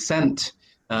and dissent,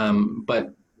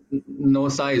 but no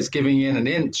side is giving in an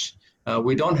inch.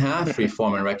 We don't have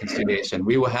reform and reconciliation.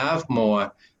 We will have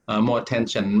more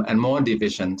tension and more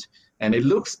divisions, and it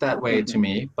looks that way to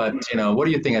me. But what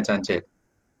do you think, Ajahn?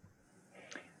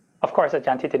 Of course,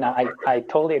 Ajahn Thitinan, I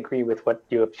totally agree with what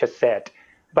you have just said.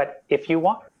 But if you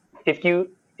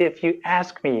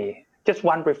ask me, just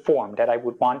one reform that I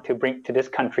would want to bring to this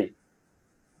country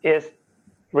is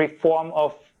reform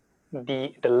of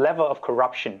the level of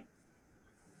corruption.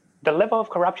 The level of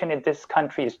corruption in this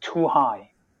country is too high,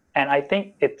 and I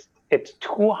think it's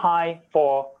too high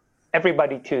for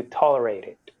everybody to tolerate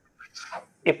it.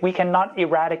 If we cannot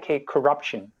eradicate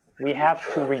corruption, we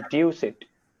have to reduce it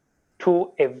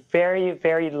to a very,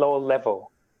 very low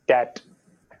level that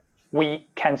we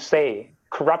can say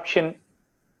corruption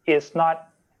is not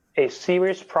a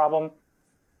serious problem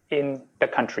in the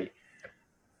country.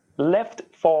 Left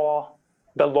for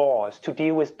the laws to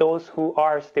deal with those who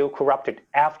are still corrupted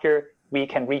after we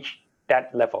can reach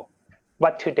that level.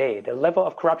 But today, the level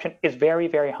of corruption is very,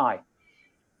 very high.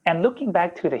 And looking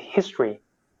back to the history,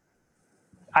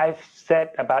 I've said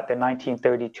about the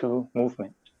 1932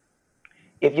 movement.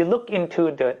 If you look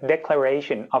into the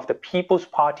declaration of the People's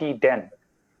Party then,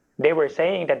 they were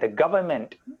saying that the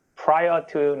government prior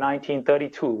to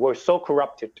 1932 were so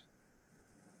corrupted.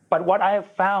 But what I have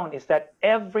found is that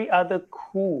every other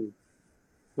coup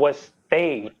was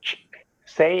staged,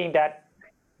 saying that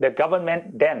the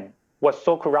government then was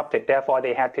so corrupted, therefore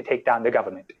they had to take down the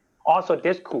government. Also,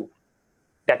 this coup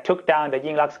that took down the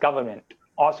Yingluck's government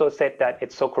also said that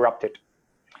it's so corrupted.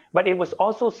 But it was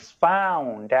also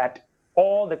found that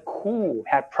all the coup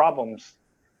had problems.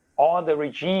 All the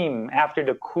regime after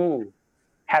the coup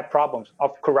had problems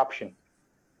of corruption.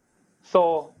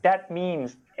 So that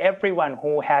means everyone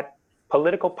who had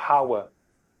political power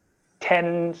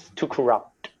tends to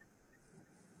corrupt.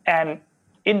 And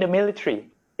in the military,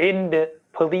 in the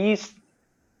police,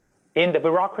 in the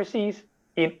bureaucracies,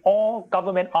 in all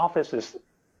government offices,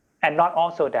 and not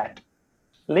also that,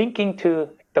 linking to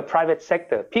the private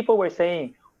sector, people were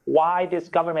saying, why this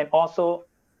government also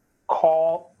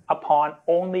call upon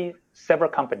only several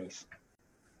companies?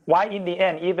 Why in the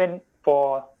end, even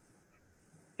for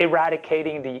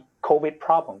eradicating the COVID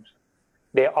problems,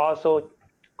 they also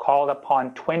called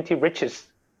upon 20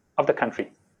 richest of the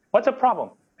country? What's the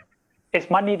problem? Is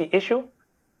money the issue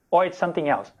or it's something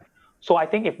else? So I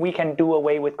think if we can do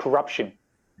away with corruption,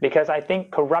 because I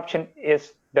think corruption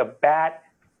is the bad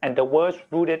and the worst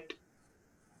rooted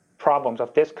problems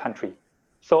of this country.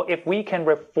 So if we can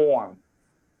reform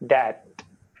that,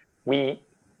 we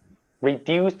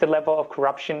reduce the level of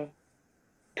corruption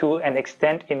to an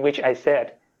extent in which I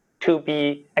said to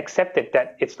be accepted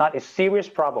that it's not a serious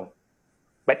problem.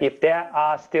 But if there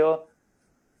are still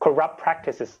corrupt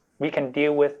practices, we can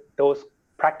deal with those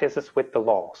practices with the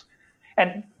laws.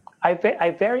 And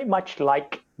I very much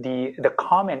like the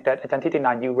comment that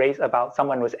Ajahn you raised about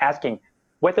someone was asking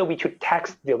whether we should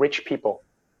tax the rich people.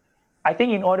 I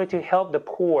think in order to help the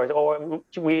poor or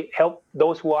we help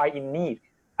those who are in need,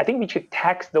 I think we should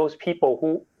tax those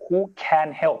people who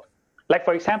can help. Like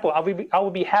for example, I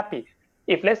would be happy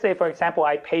if, let's say, for example,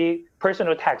 I pay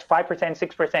personal tax 5%,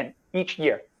 6% each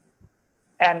year.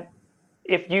 And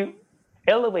if you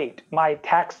elevate my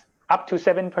tax up to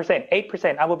 7%,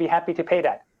 8%, I will be happy to pay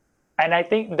that. And I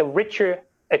think the richer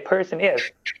a person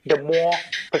is, the more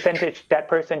percentage that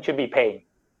person should be paying.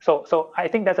 So I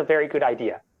think that's a very good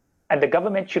idea. And the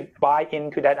government should buy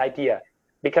into that idea,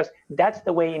 because that's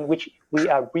the way in which we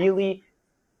are really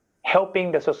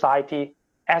helping the society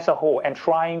as a whole and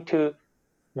trying to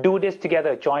do this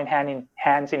together, join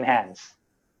hands in hands.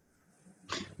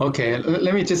 Okay,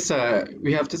 let me just,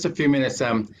 we have just a few minutes.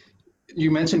 You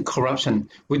mentioned corruption.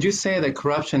 Would you say that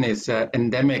corruption is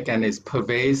endemic and is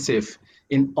pervasive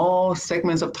in all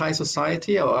segments of Thai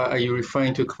society, or are you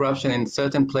referring to corruption in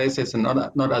certain places and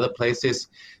not other places?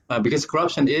 Because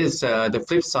corruption is the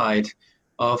flip side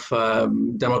of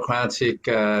democratic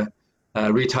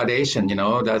retardation, you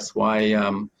know. That's why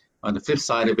on the flip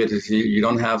side of it is you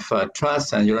don't have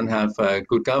trust and you don't have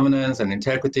good governance and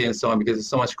integrity and so on, because there's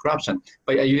so much corruption.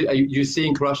 But are you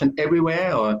seeing corruption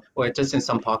everywhere, or just in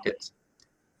some pockets?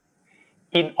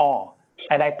 In all.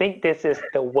 And I think this is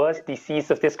the worst disease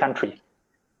of this country.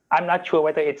 I'm not sure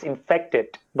whether it's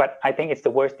infected, but I think it's the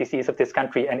worst disease of this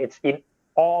country, and it's in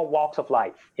all walks of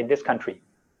life in this country.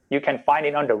 You can find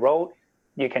it on the road,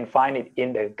 you can find it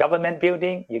in the government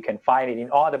building, you can find it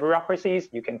in all the bureaucracies,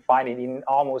 you can find it in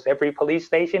almost every police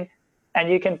station,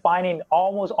 and you can find it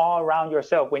almost all around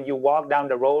yourself when you walk down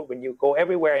the road, when you go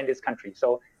everywhere in this country.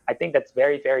 So I think that's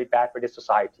very, very bad for this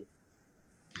society.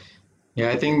 Yeah,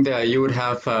 I think that you would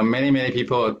have many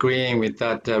people agreeing with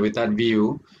that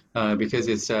view, because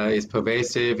it's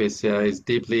pervasive, it's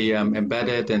deeply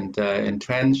embedded and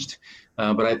entrenched.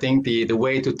 But I think the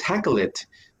way to tackle it,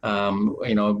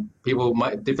 you know,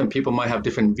 different people might have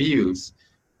different views,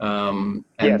 and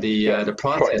the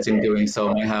process in doing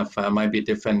so might be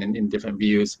different in different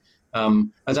views.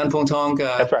 Ajahn Phongthong,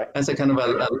 as a kind of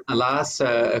a last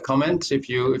comment, if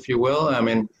you will, I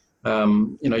mean.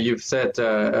 You know, you've said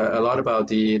a lot about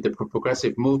the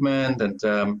progressive movement,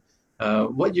 and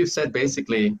what you said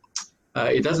basically,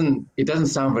 it doesn't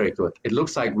sound very good. It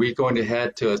looks like we're going to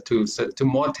head to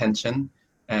more tension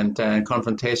and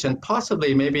confrontation.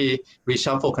 Possibly, maybe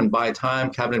reshuffle can buy time.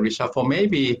 Cabinet reshuffle,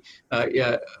 maybe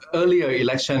earlier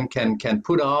election can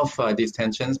put off these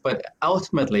tensions. But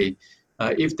ultimately,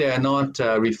 if there are not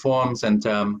reforms and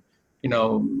you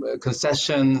know,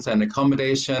 concessions and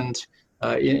accommodations.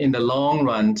 In the long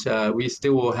run, we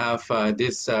still will have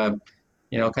this,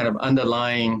 you know, kind of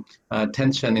underlying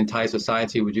tension in Thai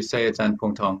society. Would you say, Ajahn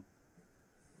Phongthong?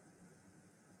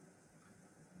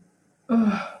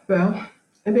 Well,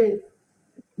 I mean,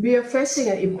 we are facing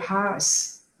an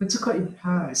impasse, political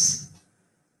impasse.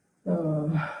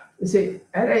 You see,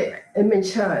 as I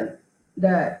mentioned,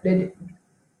 that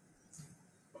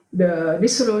the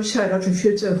dissolution of the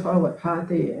Future Forward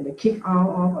Party and the kick out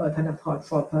of Thanathorn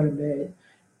from Parliament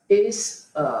is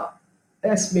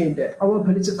has been that our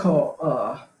political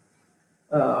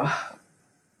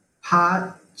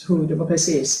path to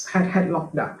democracy had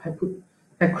locked down,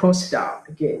 had closed down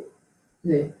again.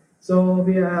 So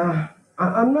we are.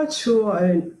 I'm not sure.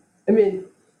 I mean,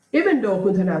 even though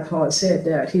Kun Thanathorn said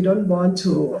that he don't want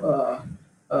to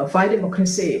fight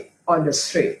democracy on the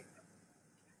street.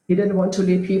 He didn't want to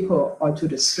lead people onto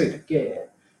the street again.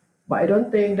 But I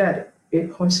don't think that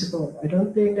it's possible. I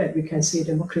don't think that we can see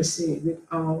democracy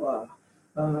without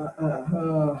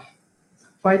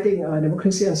fighting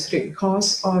democracy on the street,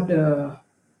 because of the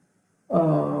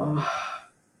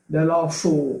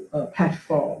lawful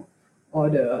platform or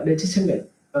the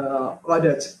legitimate or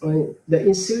the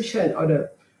institution or the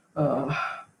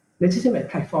legitimate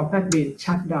platform has been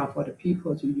shut down for the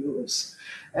people to use.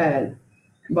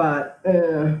 But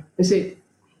you see,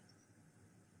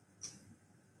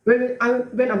 when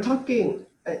I'm talking,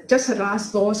 just a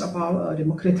last thoughts about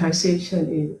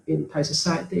democratization in Thai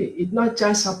society, it's not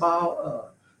just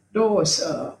about those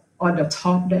on the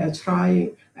top that are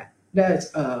trying,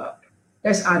 that's are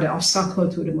the obstacle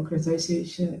to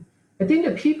democratization. I think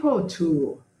the people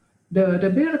too, the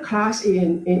middle class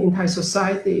in Thai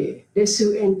society, they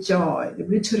still enjoy the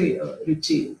military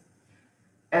regime.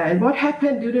 And what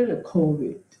happened during the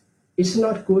COVID is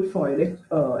not good for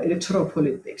electoral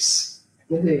politics.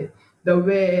 The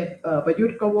way the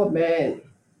youth government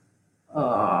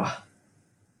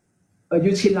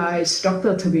utilized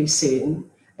Dr. Thavisin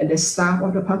and the staff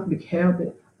of the public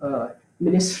health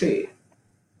ministry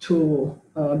to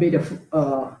be the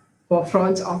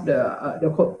forefront of the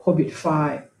COVID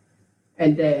fight,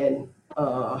 and then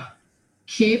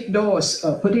keep those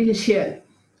politicians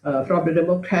from the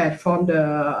Democrat, from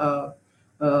the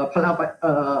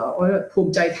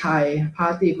Phum Chai Thai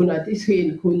party, Kun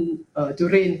Anutin, Kun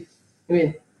Jurin. I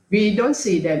mean, we don't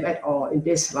see them at all in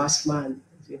this last month.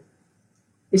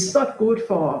 It's not good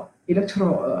for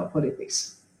electoral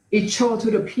politics. It shows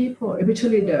to the people,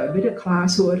 especially the middle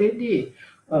class, who already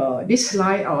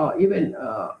dislike or even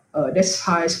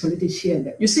despise politicians.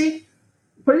 You see,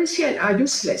 politicians are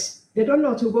useless. They don't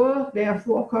know to work. They are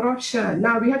full of corruption.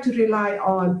 Now we have to rely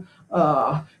on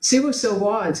civil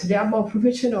servants. They are more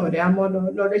professional. They are more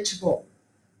knowledgeable.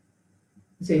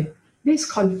 You see, this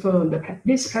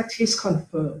practice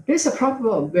confirmed. There's a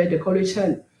problem where this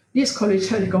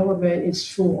coalition government is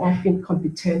full of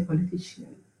incompetent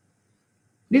politicians.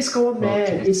 This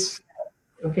government is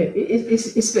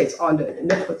based on the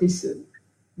nepotism.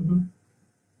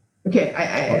 Okay,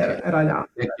 I run out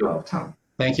of time.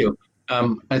 Thank you.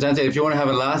 Ajahn, if you want to have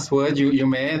a last word, you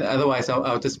may. Otherwise,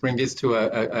 I'll just bring this to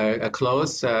a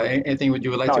close. Anything would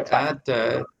you like to add?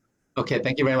 Okay,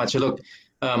 thank you very much. Look,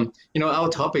 our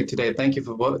topic today. Thank you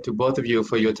to both of you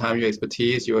for your time, your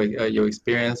expertise, your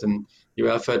experience, and your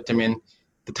effort. I mean,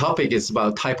 the topic is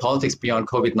about Thai politics beyond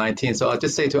COVID-19. So I'll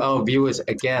just say to our viewers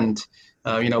again,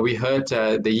 we heard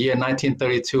the year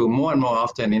 1932 more and more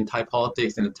often in Thai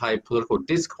politics, in the Thai political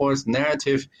discourse,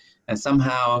 narrative, and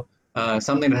somehow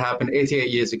something that happened 88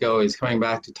 years ago is coming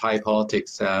back to Thai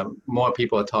politics. More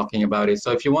people are talking about it.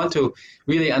 So if you want to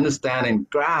really understand and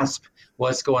grasp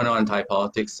what's going on in Thai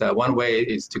politics, one way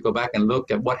is to go back and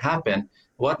look at what happened,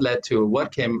 what led to,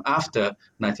 what came after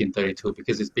 1932,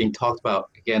 because it's being talked about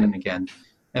again and again.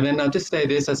 And then I'll just say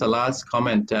this as a last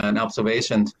comment and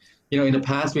observation. In the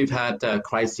past, we've had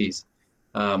crises.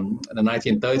 In the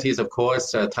 1930s, of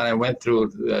course, Thailand went through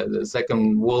the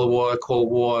Second World War,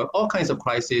 Cold War, all kinds of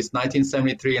crises.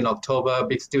 1973 in October,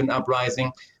 big student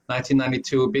uprising.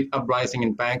 1992, big uprising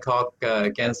in Bangkok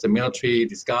against the military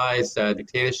disguise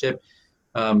dictatorship,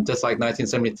 just like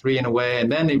 1973 in a way.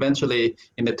 And then eventually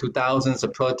in the 2000s, the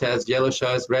protests, yellow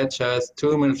shirts, red shirts,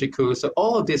 2 military coups. So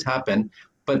all of this happened.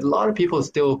 But a lot of people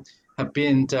still have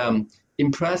been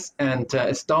impressed and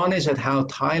astonished at how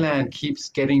Thailand keeps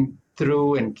getting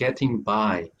through and getting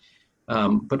by.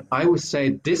 But I would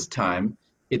say this time,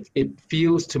 it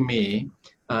feels to me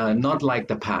not like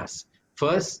the past.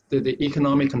 First, the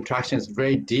economic contraction is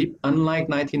very deep. Unlike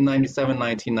 1997,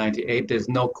 1998, there's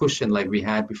no cushion like we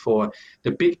had before.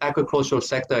 The big agricultural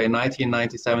sector in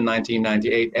 1997,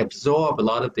 1998 absorbed a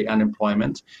lot of the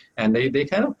unemployment, and they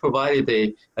kind of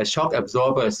provided a shock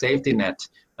absorber, a safety net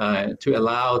to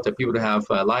allow the people to have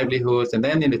livelihoods. And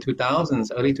then in the 2000s,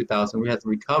 early 2000s, we had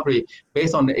recovery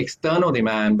based on the external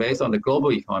demand, based on the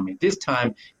global economy. This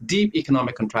time, deep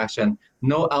economic contraction,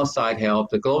 no outside help.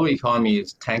 The global economy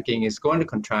is tanking, it's going to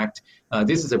contract.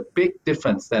 This is a big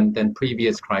difference than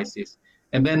previous crises.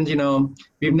 And then,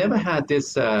 we've never had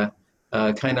this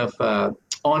kind of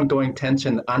ongoing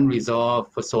tension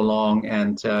unresolved for so long.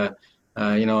 And,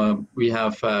 we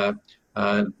have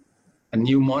a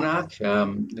new monarch, a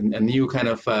new kind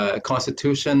of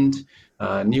constitution,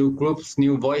 new groups,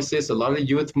 new voices, a lot of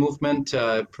youth movement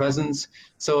presence.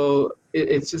 So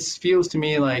it just feels to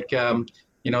me like,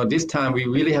 this time we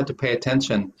really have to pay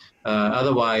attention.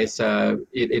 Otherwise,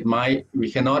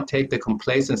 we cannot take the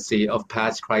complacency of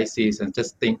past crises and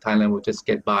just think Thailand will just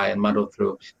get by and muddle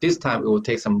through. This time it will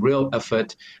take some real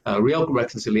effort, real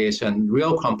reconciliation,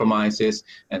 real compromises,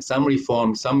 and some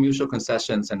reforms, some mutual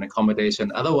concessions and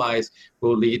accommodation. Otherwise,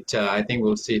 will lead, I think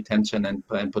we'll see tension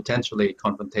and potentially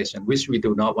confrontation, which we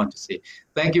do not want to see.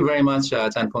 Thank you very much,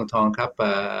 Ajahn Pongtong,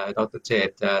 Dr.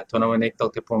 Chet, Thonavanik,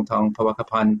 Dr. Pongtong,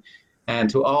 Pawakapan. And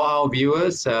to all our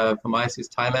viewers from ISIS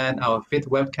Thailand, our 5th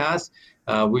webcast,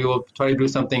 we will try to do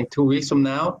something 2 weeks from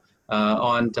now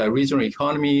on regional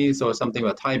economies or something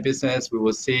about Thai business. We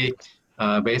will see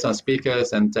based on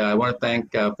speakers. And I want to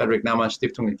thank Frederick Naman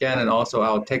Stiftung again, and also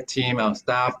our tech team, our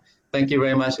staff. Thank you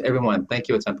very much, everyone. Thank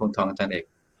you, Ajahn Pongtong, Ajahn Ek.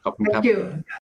 Thank you.